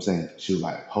 You know what I'm saying? She was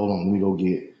like, "Hold on, let me go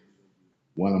get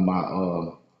one of my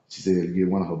she said get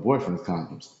one of her boyfriend's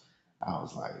condoms." I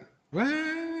was like, What?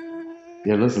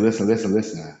 "Yeah, listen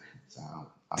now." So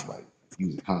I'm like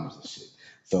using condoms and shit.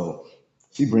 So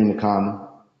she bring the condom.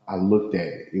 I looked at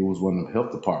it. It was one of the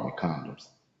health department condoms.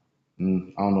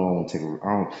 I don't know. I want to take a.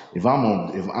 I don't, if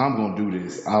I'm gonna do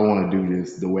this, I want to do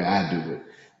this the way I do it.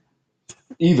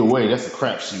 Either way, that's a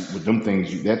crapshoot with them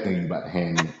things. That thing you about to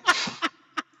hand me,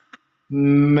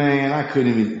 man. I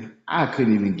couldn't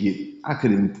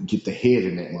even get the head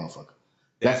in that motherfucker.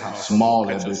 That's That how motherfucker will small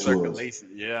that cut your bitch was. circulation.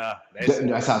 Yeah, that shit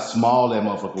That's how crazy. small that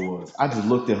motherfucker was. I just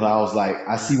looked at her. I was like,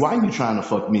 I see why you trying to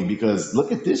fuck me because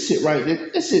look at this shit right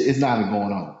there. This shit is not even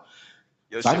going on.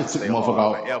 Your So I shit will just took the stay motherfucker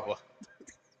hard out. forever.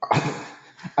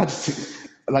 I just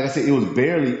took, like I said, it was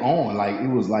barely on. Like it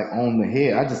was like on the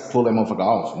head. I just pulled that motherfucker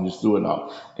off and just threw it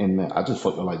off. And I just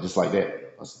fucked her like just like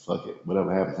that. I said, fuck it.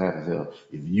 Whatever happens, happens. Hell,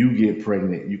 if you get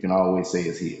pregnant, you can always say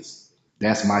it's his.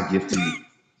 That's my gift to you.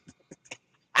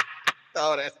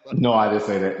 Oh, that's funny. No, I didn't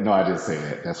say that. No, I didn't say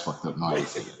that. That's fucked up. No, I didn't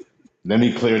say that. Let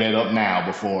me clear that up now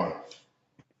before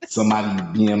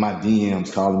somebody be in my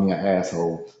DMs calling me an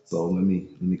asshole. So let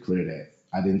me clear that.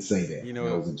 I didn't say You that. That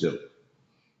know, was a joke.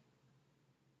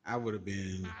 I would have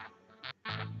been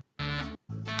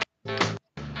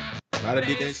if I'd have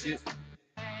did that shit.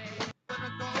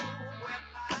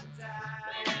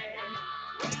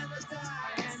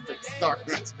 Start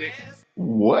contradiction.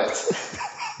 What?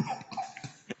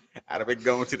 I'd have been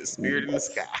going to the spirit in the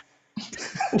sky.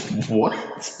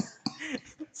 What?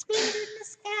 Spirit in the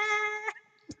sky.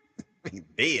 Be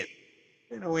dead.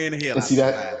 Ain't no way in the hell And I see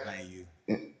survive that. playing you.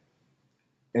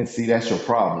 And see, that's your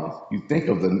problem. You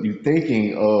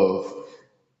thinking of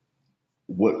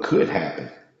what could happen.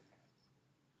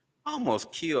 I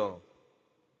almost killed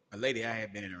a lady I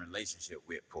had been in a relationship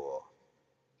with for.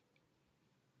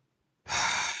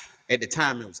 At the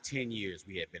time, it was 10 years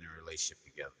we had been in a relationship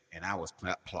together, and I was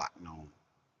plotting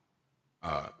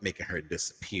on making her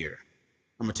disappear.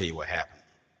 I'm gonna tell you what happened.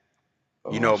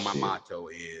 You Oh know, my shit. motto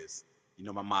is, you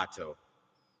know, my motto: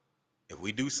 if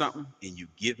we do something and you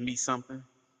give me something,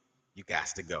 you got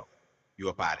to go. You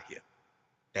up out of here.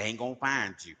 They ain't gonna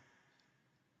find you.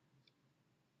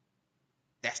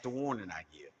 That's the warning I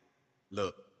give.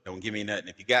 Look, don't give me nothing.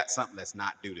 If you got something, let's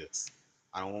not do this.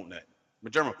 I don't want nothing. I'm a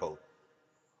germaphobe.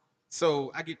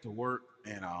 So I get to work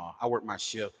and I work my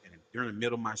shift, and during the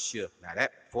middle of my shift, now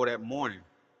that for that morning,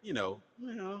 it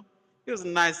was a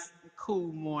nice,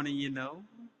 cool morning.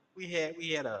 We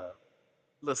had a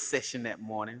little session that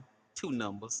morning, two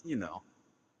numbers.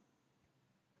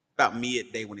 About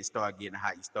midday when it started getting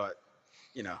hot, you start,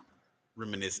 you know,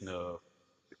 reminiscing of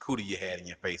the cootie you had in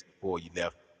your face before you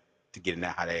left to get in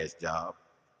that hot ass job.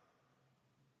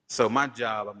 So my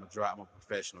job, I'm a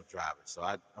professional driver. So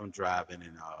I'm driving,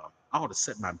 and all of a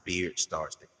sudden my beard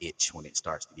starts to itch when it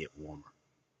starts to get warmer.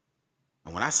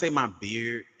 And when I say my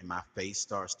beard and my face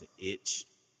starts to itch,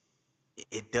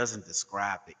 it doesn't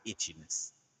describe the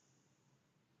itchiness.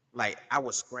 Like I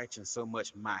was scratching so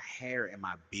much, my hair and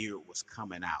my beard was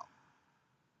coming out.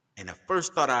 And the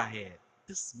first thought I had,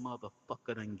 this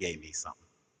motherfucker done gave me something.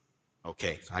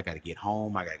 Okay, so I got to get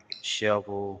home. I got to get a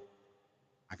shovel.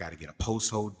 I got to get a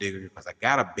post hole digger because I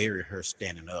got to bury her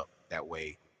standing up. That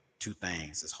way, two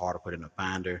things. It's hard to put in a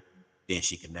finder. Then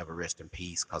she can never rest in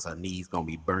peace because her knees going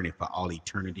to be burning for all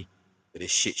eternity for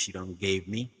this shit she done gave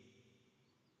me.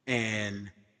 And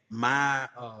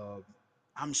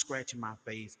I'm scratching my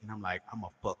face and I'm like, I'm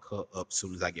going to fuck her up as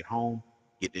soon as I get home,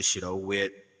 get this shit over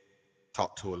with,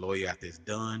 talk to a lawyer after it's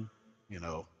done, you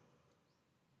know.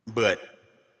 But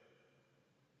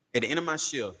at the end of my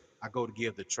shift, I go to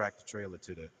give the tractor trailer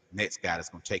to the next guy that's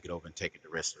gonna take it over and take it the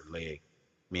rest of the leg.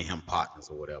 Me and him partners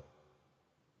or whatever.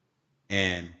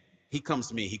 And he comes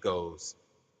to me, he goes,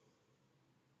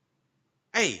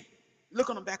 "Hey, look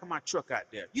on the back of my truck out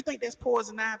there. You think that's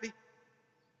poison ivy?"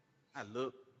 I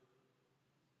look.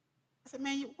 I said,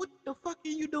 "Man, what the fuck are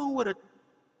you doing with a?"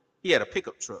 He had a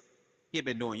pickup truck. He had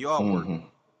been doing yard work, Mm-hmm.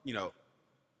 you know.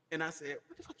 And I said,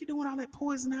 "What the fuck you doing all that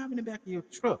poison ivy in the back of your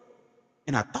truck?"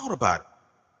 And I thought about it.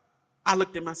 I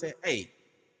looked at him. I said, "Hey,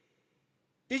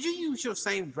 did you use your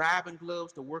same driving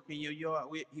gloves to work in your yard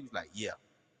with?" He was like, "Yeah."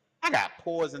 I got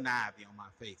poison ivy on my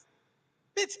face.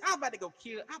 Bitch, I'm about to go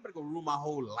ruin my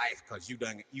whole life because you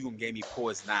gonna gave me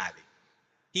poison ivy.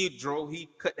 He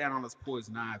cut down on his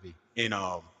poison ivy and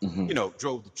Mm-hmm.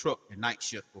 drove the truck the night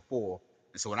shift before.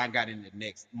 And so when I got in the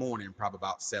next morning, probably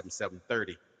about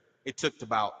 7:30, it took to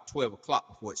about 12 o'clock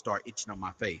before it started itching on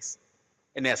my face.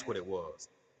 And that's what it was.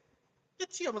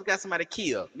 She almost got somebody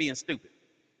killed, being stupid.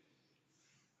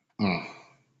 Mm.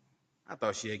 I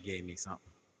thought she had gave me something.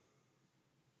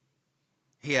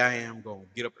 Here I am gonna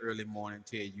get up early morning,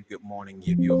 tell you good morning,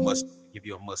 give you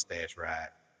a mustache ride,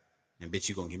 and bitch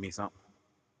you gonna give me something.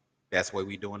 That's the way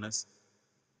we doing this.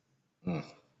 Mm.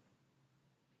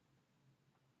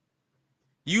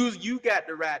 You got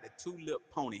to ride the two-lip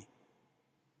pony.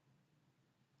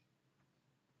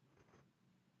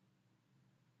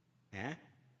 Huh?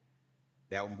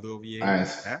 That one blew over your I, head.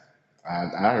 Huh?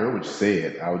 I heard what you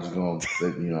said. I was just gonna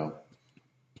let you know.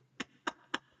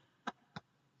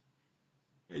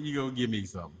 And you gonna give me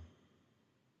something.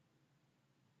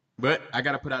 But I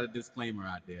gotta put out a disclaimer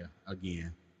out there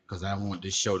again, because I want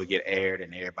this show to get aired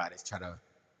and everybody's trying to,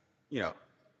 you know,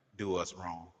 do us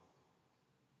wrong.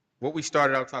 What we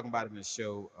started out talking about in the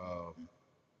show,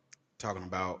 talking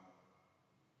about,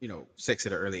 sex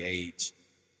at an early age.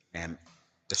 And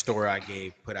the story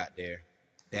I put out there,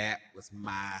 that was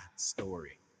my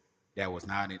story. That was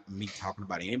not me talking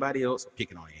about anybody else or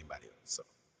picking on anybody else. So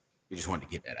we just wanted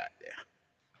to get that out there.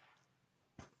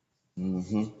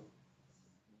 Hmm.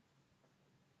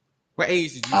 What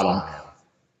age did you I don't. start having?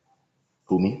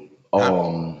 Who me?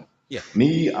 Huh? Yeah.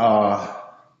 Me.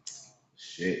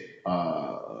 Shit.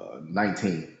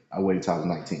 19. I waited till I was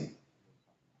 19.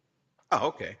 Oh,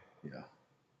 okay. Yeah.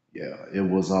 Yeah. It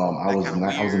was. That kind of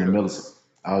I was in the weird. Or... military.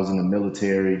 I was in the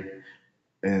military,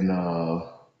 and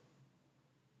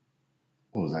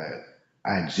what was that?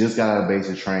 I had just got out of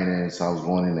basic training, so I was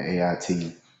going into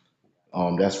AIT.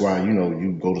 That's why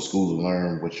you go to school to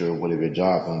learn whatever your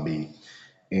job gonna be.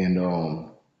 And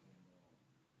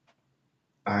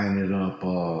I ended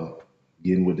up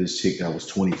getting with this chick that was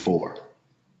 24,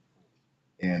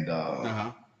 and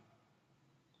Uh-huh.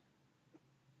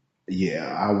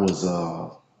 yeah, I was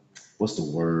what's the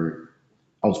word?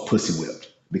 I was pussy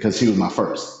whipped because she was my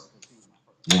first.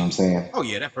 You know what I'm saying? Oh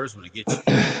yeah, that first one to get you.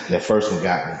 That first one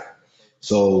got me.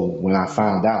 So when I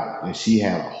found out that she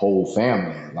had a whole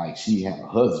family, like she had a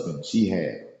husband, she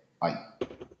had like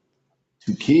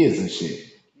 2 kids and shit.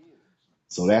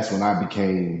 So that's when I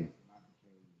became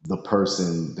the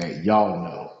person that y'all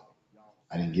know.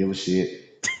 I didn't give a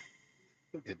shit.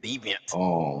 The deviant.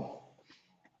 Um,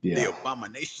 The yeah,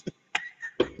 abomination.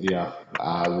 yeah.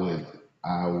 I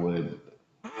would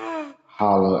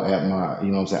holler at my, you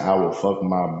know what I'm saying? I would fuck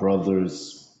my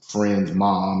brother's friend's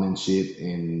mom and shit,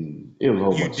 and it was a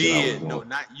whole You bunch of shit I was did. No, doing.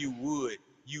 not you would.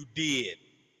 You did.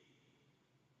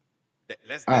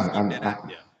 Let's I, let's I, get that out I,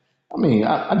 there. I mean,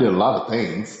 I did a lot of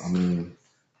things. I mean,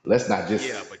 let's not Yeah,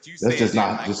 just but you let's said just that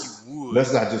not like you just would.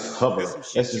 let's not just There's hover. some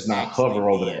Let's shit you just not actually hover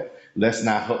over did. that. Let's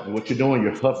not what you're doing.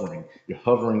 You're hovering. You're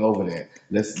hovering over that.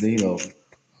 Let's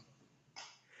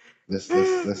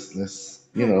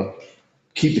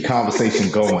keep the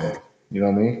conversation going. You know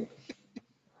what I mean?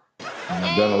 And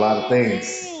I've done a lot of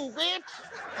things. Dang, bitch.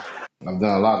 I've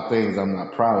done a lot of things I'm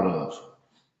not proud of.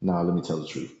 No, let me tell the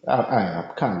truth. I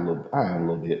am kind of a little. I am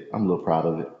a little bit. I'm a little proud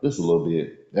of it. Just a little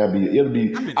bit. That'd be. It'll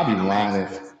be. I'm I'll be gonna ask lying you if.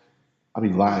 this. I'll be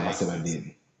I'm lying gonna if I ask said you I this.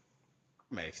 didn't.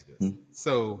 I'm gonna ask you this.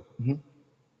 So Mm-hmm.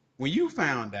 when you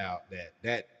found out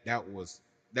that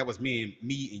was me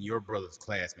and your brother's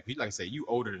classmate. Like I said, you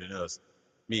older than us,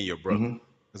 me and your brother. Mm-hmm.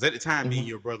 Because at the time, me and Mm-hmm.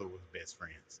 your brother was best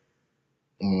friends.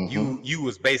 You Mm-hmm. you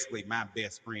was basically my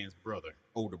best friend's brother,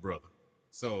 older brother.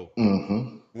 So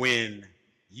Mm-hmm. when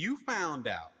you found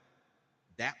out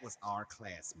that was our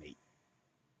classmate,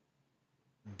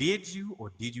 did you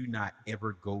or did you not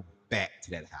ever go back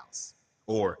to that house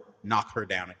or knock her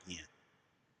down again?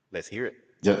 Let's hear it.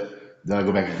 Did I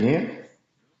go back again?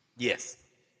 Yes.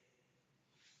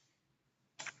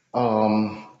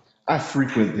 Um, I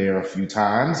frequent there a few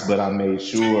times, but I made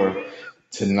sure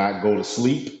to not go to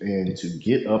sleep and to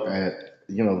get up at,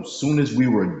 soon as we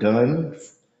were done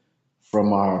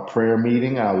from our prayer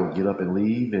meeting, I would get up and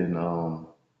leave and go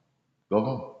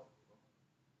home.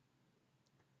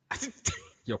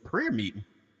 Your prayer meeting.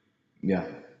 Yeah.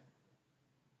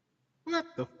 What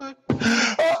the fuck?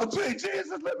 Oh, sweet Jesus,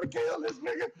 let me kill this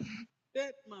nigga.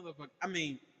 That motherfucker. I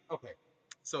mean, okay.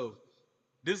 So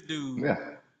this dude, Yeah.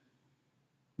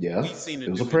 Yeah. we seen a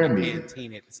It was a dude in prayer the meeting.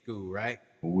 canteen at the school, right?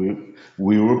 We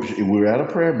were at a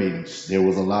prayer meeting. There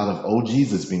was a lot of "Oh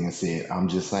Jesus" being said. I'm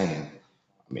just saying.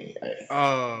 I mean, hey,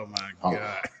 Oh my call,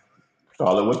 god.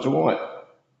 call it what you want.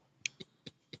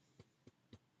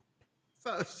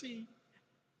 So she.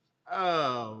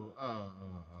 Oh, oh, oh,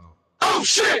 oh. Oh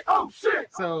shit! Oh shit!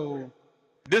 So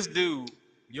this dude,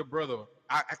 your brother,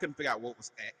 I couldn't figure out what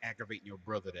was aggravating your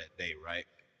brother that day, right?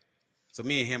 So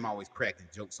me and him always cracking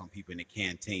jokes on people in the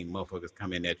canteen. Motherfuckers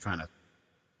come in there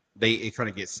they trying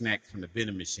to get snacks from the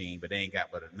vending machine, but they ain't got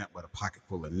nothing but a pocket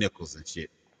full of nickels and shit.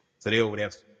 So they over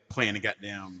there playing the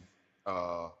goddamn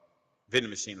uh, vending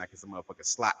machine like it's a motherfucking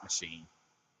slot machine.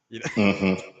 You know,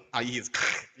 Hmm. all you hear is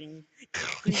ding,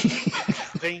 ding,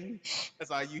 ding. That's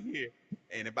all you hear.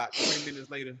 And about 20 minutes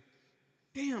later,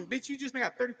 damn, bitch, you just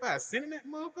got 35 cents in that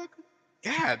motherfucker?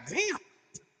 God damn.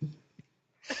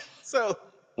 So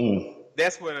Mm.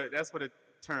 that's where the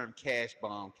term cash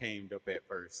bomb came up at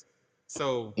first.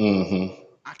 So Hmm.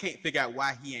 I can't figure out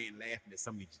why he ain't laughing at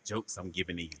some of these jokes I'm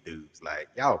giving these dudes. Like,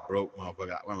 y'all broke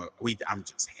motherfucker. I'm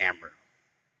just hammered.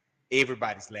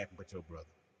 Everybody's laughing but your brother.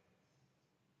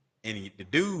 And the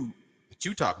dude that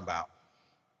you talking about,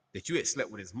 that you had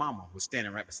slept with his mama, was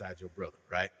standing right beside your brother,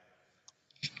 right?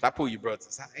 So I pull your brother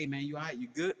aside. Hey man, you all right? You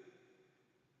good?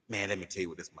 Man, let me tell you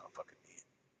what this motherfucker did.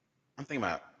 I'm thinking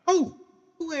about, oh,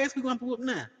 who asked we going to whoop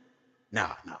now?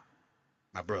 Nah,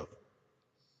 my brother.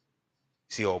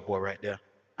 See old boy right there?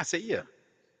 I said, yeah.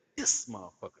 this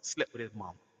motherfucker slept with his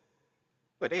mama.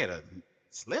 But they had a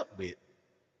slept with.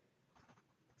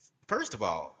 First of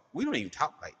all, we don't even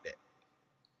talk like that.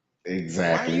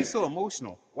 Why are you Exactly. so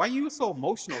emotional? Why are you so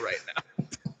emotional right now?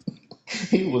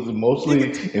 He was Even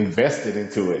emotionally invested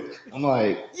into it. I'm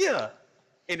like, yeah.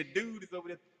 And the dude is over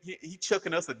there. He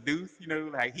chucking us a deuce.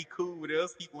 Like he cool with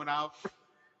us. He went out.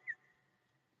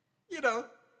 You know.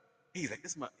 He's like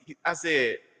this. I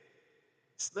said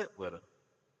slept with her.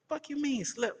 Fuck you mean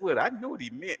slept with her? I know what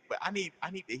he meant, but I need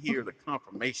to hear the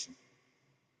confirmation.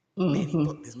 Man, he hmm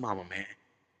fucked his mama, man.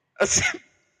 I said,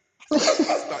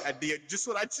 I did just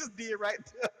what I just did right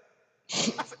there.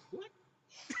 I said, what?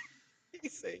 He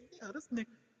said, yeah, this nigga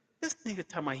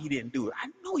talking about he didn't do it. I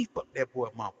know he fucked that boy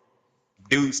mama.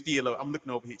 Dude still, I'm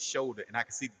looking over his shoulder and I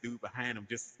can see the dude behind him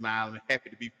just smiling, happy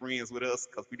to be friends with us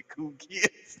because we the cool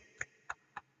kids.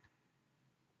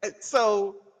 And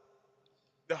so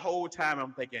the whole time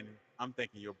I'm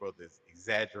thinking your brother's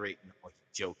exaggerating or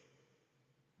he's joking.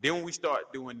 Then when we start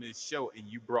doing this show and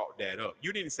you brought that up,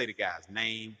 you didn't say the guy's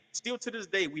name. Still to this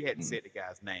day, we hadn't said the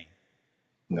guy's name.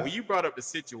 But no. when you brought up the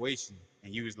situation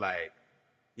and you was like,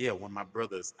 yeah, one of my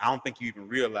brothers, I don't think you even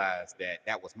realized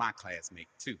that was my classmate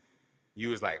too. You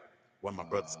was like, one of my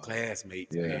brother's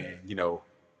classmates, Yeah, man,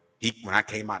 when I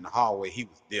came out in the hallway, he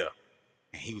was there.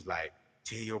 And he was like,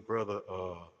 tell your brother,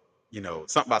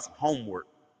 something about some homework.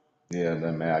 yeah.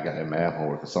 That man, I got that math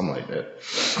homework or something like that.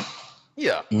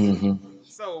 Yeah. hmm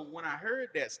So when I heard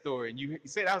that story and you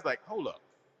said, I was like, hold up.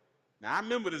 Now I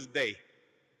remember this day.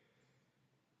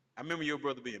 I remember your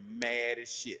brother being mad as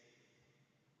shit.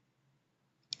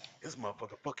 This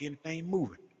motherfucker fuck anything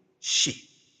moving. Shit.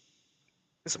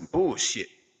 This some bullshit.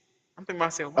 I'm thinking to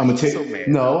myself, why I'm gonna you tell so you,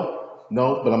 mad?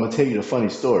 no, but I'm gonna tell you the funny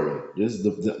story. This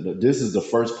is the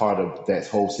first part of that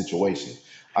whole situation.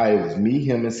 It was me,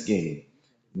 him, and Skinny.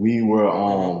 We were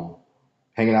Mm-hmm.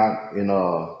 hanging out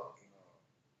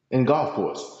in golf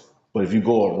course. But if you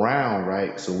go around,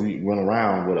 right? So we run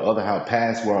around where the other house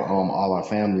past where all our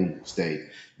family stayed.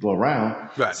 Go around.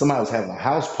 Right. Somebody was having a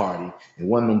house party, and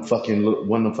one of them fucking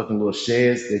little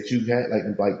sheds that you had,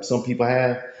 like some people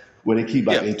have, where they keep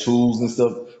like Yeah. their tools and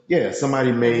stuff. Yeah,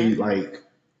 somebody Mm-hmm. made like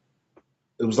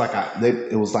it was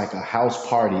like a house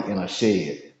party in a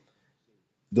shed.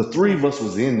 The three of Mm-hmm. us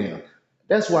was in there.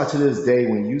 That's why to this day,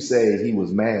 when you say he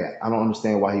was mad, I don't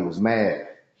understand why he was mad.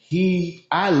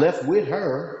 I left with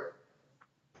her,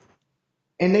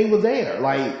 and they were there.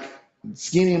 Like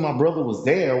Skinny and my brother was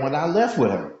there when I left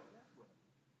with her,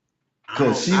 I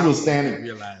because don't she I was don't think he standing.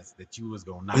 realized that you was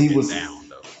gonna knock He him was down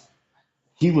though.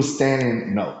 he was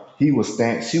standing. No, he was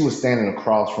stand. She was standing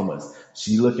across from us.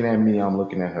 She looking at me. I'm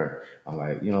looking at her. I'm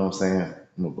like, you know what I'm saying?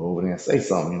 I'm gonna go over there and say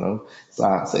something. So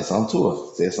I say something to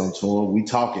her. Said something to her. We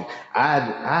talking. I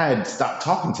had stopped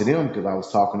talking to them because I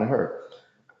was talking to her.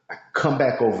 Come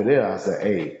back over there. I said,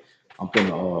 hey, I'm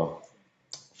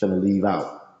finna leave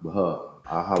out with her.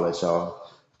 I'll holler at y'all.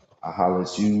 I'll holler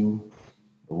at you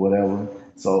or whatever.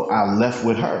 So I left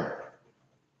with her.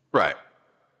 Right.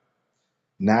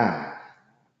 Now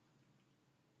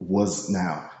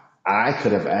now I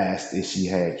could have asked if she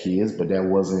had kids, but that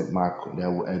wasn't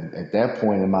at that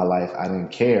point in my life. I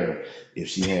didn't care if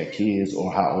she had kids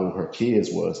or how old her kids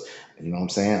was. You know what I'm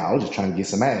saying? I was just trying to get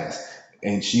some ass,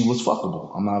 and she was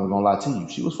fuckable. I'm not even gonna lie to you.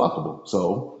 She was fuckable.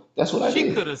 So that's what I She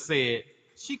could did. have said,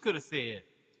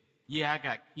 yeah, I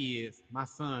got kids. My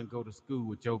son go to school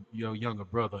with your younger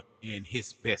brother and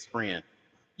his best friend.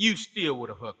 You still would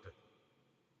have hooked her.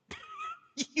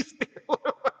 You still would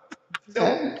have hooked her.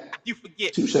 No, Yeah, you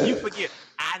forget. touche. You forget.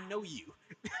 I know you.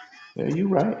 Yeah, you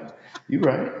right. You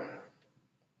right.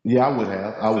 Yeah, I would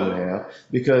have. I would So have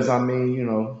because I mean,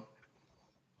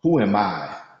 who am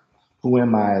I? Who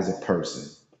am I as a person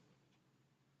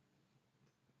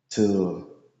to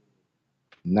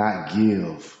not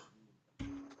give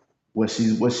what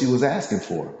she was asking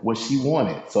for, what she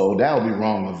wanted? So that would be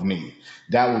wrong of me.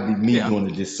 That would be me yeah. doing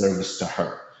a disservice to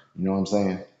her. You know what I'm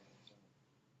saying?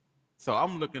 So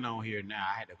I'm looking on here now.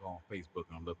 I had to go on Facebook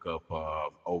and look up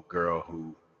old girl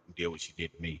who did what she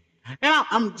did to me, and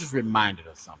I'm just reminded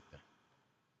of something.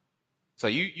 So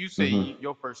you say hmm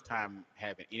your first time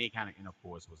having any kind of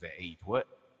intercourse was at age what?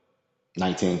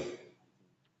 19.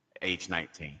 Age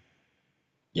 19.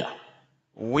 Yeah.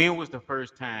 When was the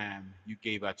first time you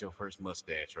gave out your first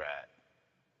mustache ride?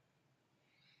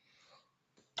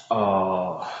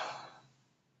 Uh,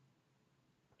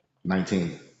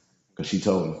 19. Because she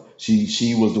told me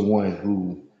she was the one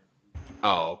who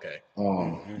Oh, okay.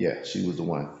 Hmm. yeah, she was the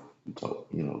one who told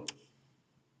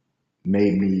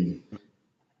made me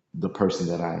the person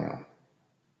that I am.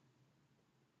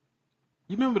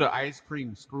 You remember the ice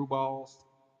cream screwballs?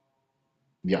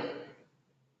 Yeah.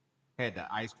 Had the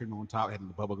ice cream on top, had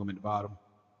the bubble gum at the bottom.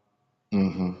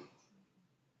 Mm-hmm.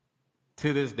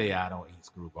 To this day, I don't eat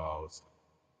screwballs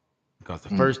because the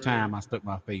Mm-hmm. first time I stuck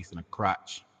my face in a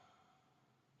crotch,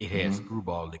 it had Mm-hmm.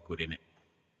 screwball liquid in it.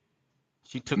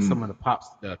 She took some Mm-hmm. of the pops,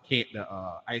 the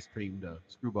ice cream, the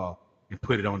screwball, and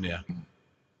put it on there,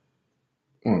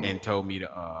 Mm. and told me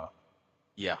to,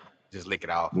 yeah, just lick it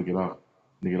off. Look it off.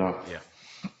 Look it off.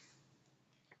 Yeah,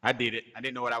 I did it. I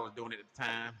didn't know what I was doing at the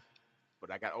time,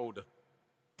 but I got older.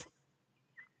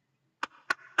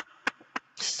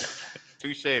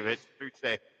 Touche, bitch.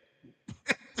 Touche.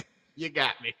 You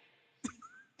got me.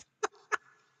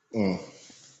 Mm.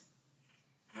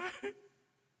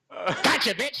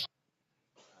 Gotcha, bitch.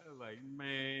 I was like,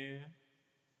 man.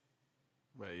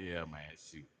 But yeah, man,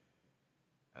 shoot.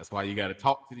 That's why you got to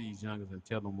talk to these youngers and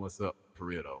tell them what's up for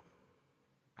real, though.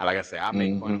 And like I say, I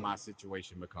make fun of Mm-hmm. my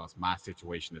situation because my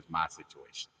situation is my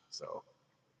situation. So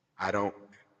I don't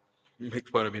make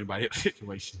fun of anybody else's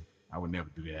situation. I would never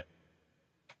do that.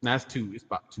 Now, it's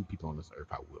about two people on this earth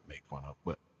I would make fun of,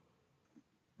 but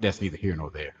that's neither here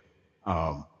nor there.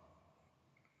 Um,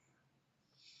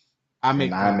 I And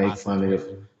make fun of my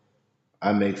situation.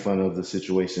 I make fun of the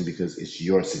situation because it's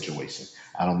your situation.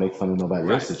 I don't make fun of nobody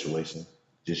Right, else's situation,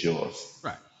 just yours.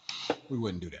 right. We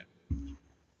wouldn't do that.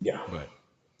 Yeah. But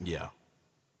yeah,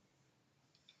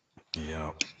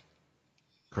 yeah.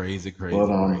 Crazy, But crazy,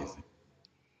 crazy.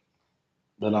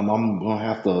 I'm gonna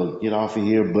have to get off of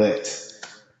here. But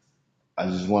I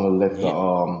just want to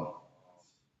Yeah.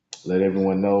 let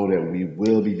everyone know that we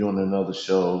will be doing another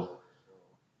show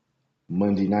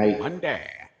Monday night, Monday.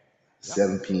 Yep.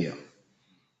 7 p.m.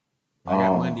 I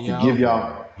got Monday To give off and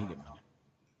y'all he get Monday.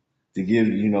 to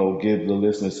give the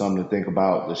listeners something to think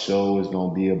about. The show is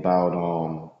gonna be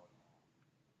about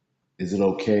is it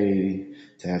okay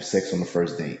to have sex on the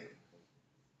first date?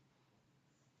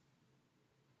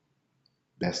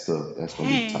 That's gonna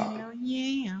be the topic. Hell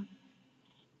yeah.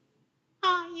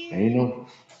 Oh Ain't yeah. no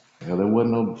hell, there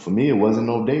wasn't no for me. It wasn't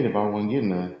no date if I wasn't getting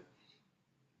none.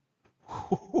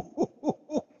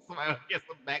 Somebody get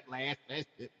some backlash. That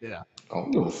shit, yeah. I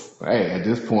don't give a hey, at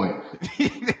this point,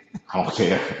 I don't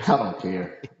care. I don't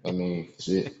care. I mean,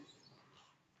 shit,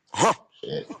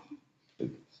 shit.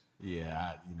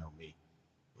 Yeah, you know me.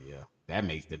 Yeah, that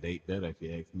makes the date better if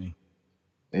you ask me.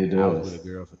 It I was with a does.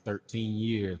 girl for 13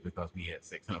 years because we had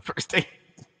sex on the first date.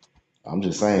 I'm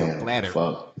just I felt saying, flattered. You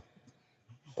fuck,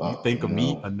 think of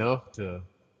me enough to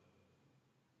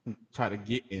try to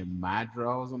get in my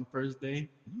drawers on the first day?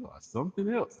 You are something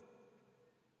else.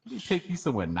 Let me take you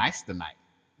somewhere nice tonight.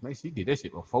 Make sure you did that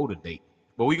shit before the date.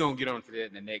 But we gonna get on to that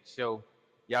in the next show.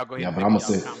 Y'all go ahead Yeah, and but think of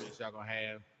y'all comments y'all gonna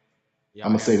have. I'm Y'all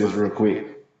gonna have say this fun. real Go ahead.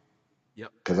 quick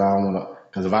Yep. because I don't wanna.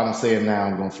 Because if I don't say it now,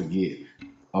 I'm gonna forget.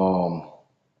 Um,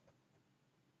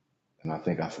 and I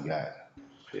think I forgot.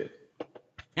 Shit.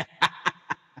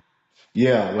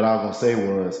 Yeah, what I was gonna say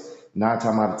was 9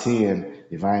 times out of 10,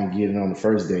 if I ain't getting on the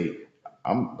first date,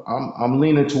 I'm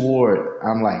leaning toward.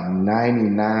 I'm like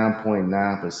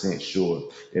 99.9% sure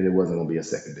that it wasn't gonna be a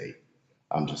second date.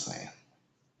 I'm just saying.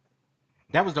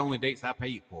 That was the only dates I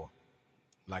paid for.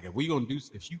 Like if we gonna do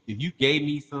if you gave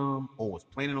me some or was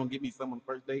planning on giving me some on the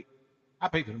first date, I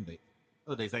paid for them dates.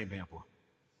 Other dates I ain't paying for.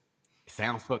 It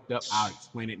sounds fucked up. I'll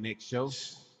explain it next show.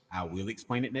 I will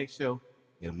explain it next show.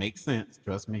 It'll make sense,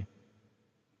 trust me.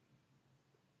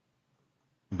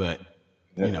 But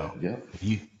you Yeah, know, yeah.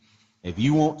 if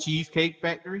you want Cheesecake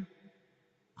Factory,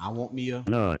 I want me a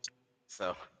Nut,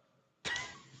 so.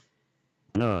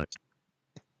 nut.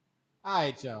 All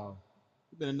right, y'all.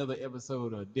 It's been another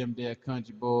episode of Dem Dare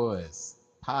Country Boys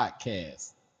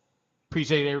podcast.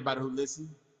 Appreciate everybody who listened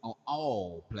on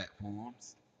all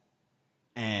platforms.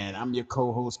 And I'm your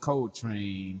co-host,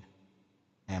 Coltrane,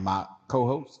 and my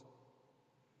co-host.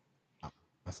 I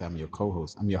say I'm your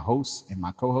co-host. I'm your host and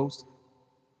my co-host.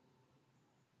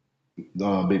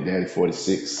 Big Daddy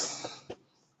 46,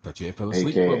 But you fell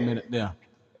asleep for a aka minute there.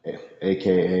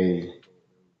 aka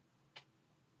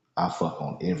I fuck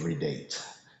on every date.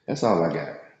 That's all I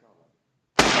got.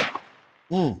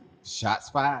 Shots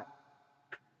fired.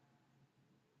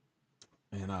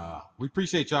 And we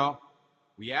appreciate y'all.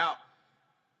 We out.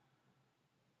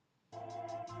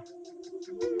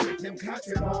 Them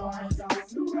country boys on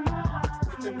the ride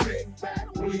with them big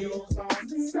back wheels on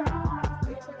the side.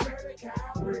 With the dirty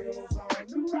cow wheels on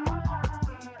the ride.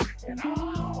 And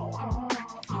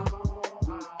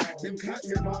them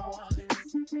country boys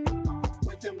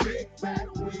with them big back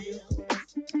wheels.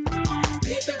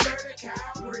 With the dirty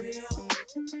cow wheels.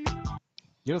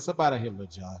 Get us up out of here, Lil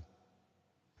John.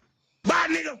 Bye,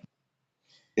 nigga.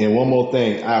 And one more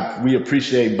thing, we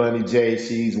appreciate Bunny J.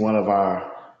 She's one of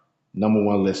our number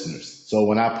one listeners. So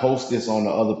when I post this on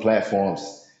the other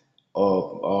platforms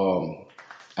of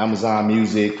Amazon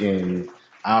Music and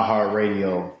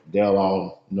iHeartRadio, they'll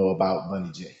all know about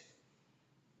Bunny J.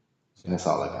 And that's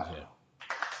all I got. Yeah.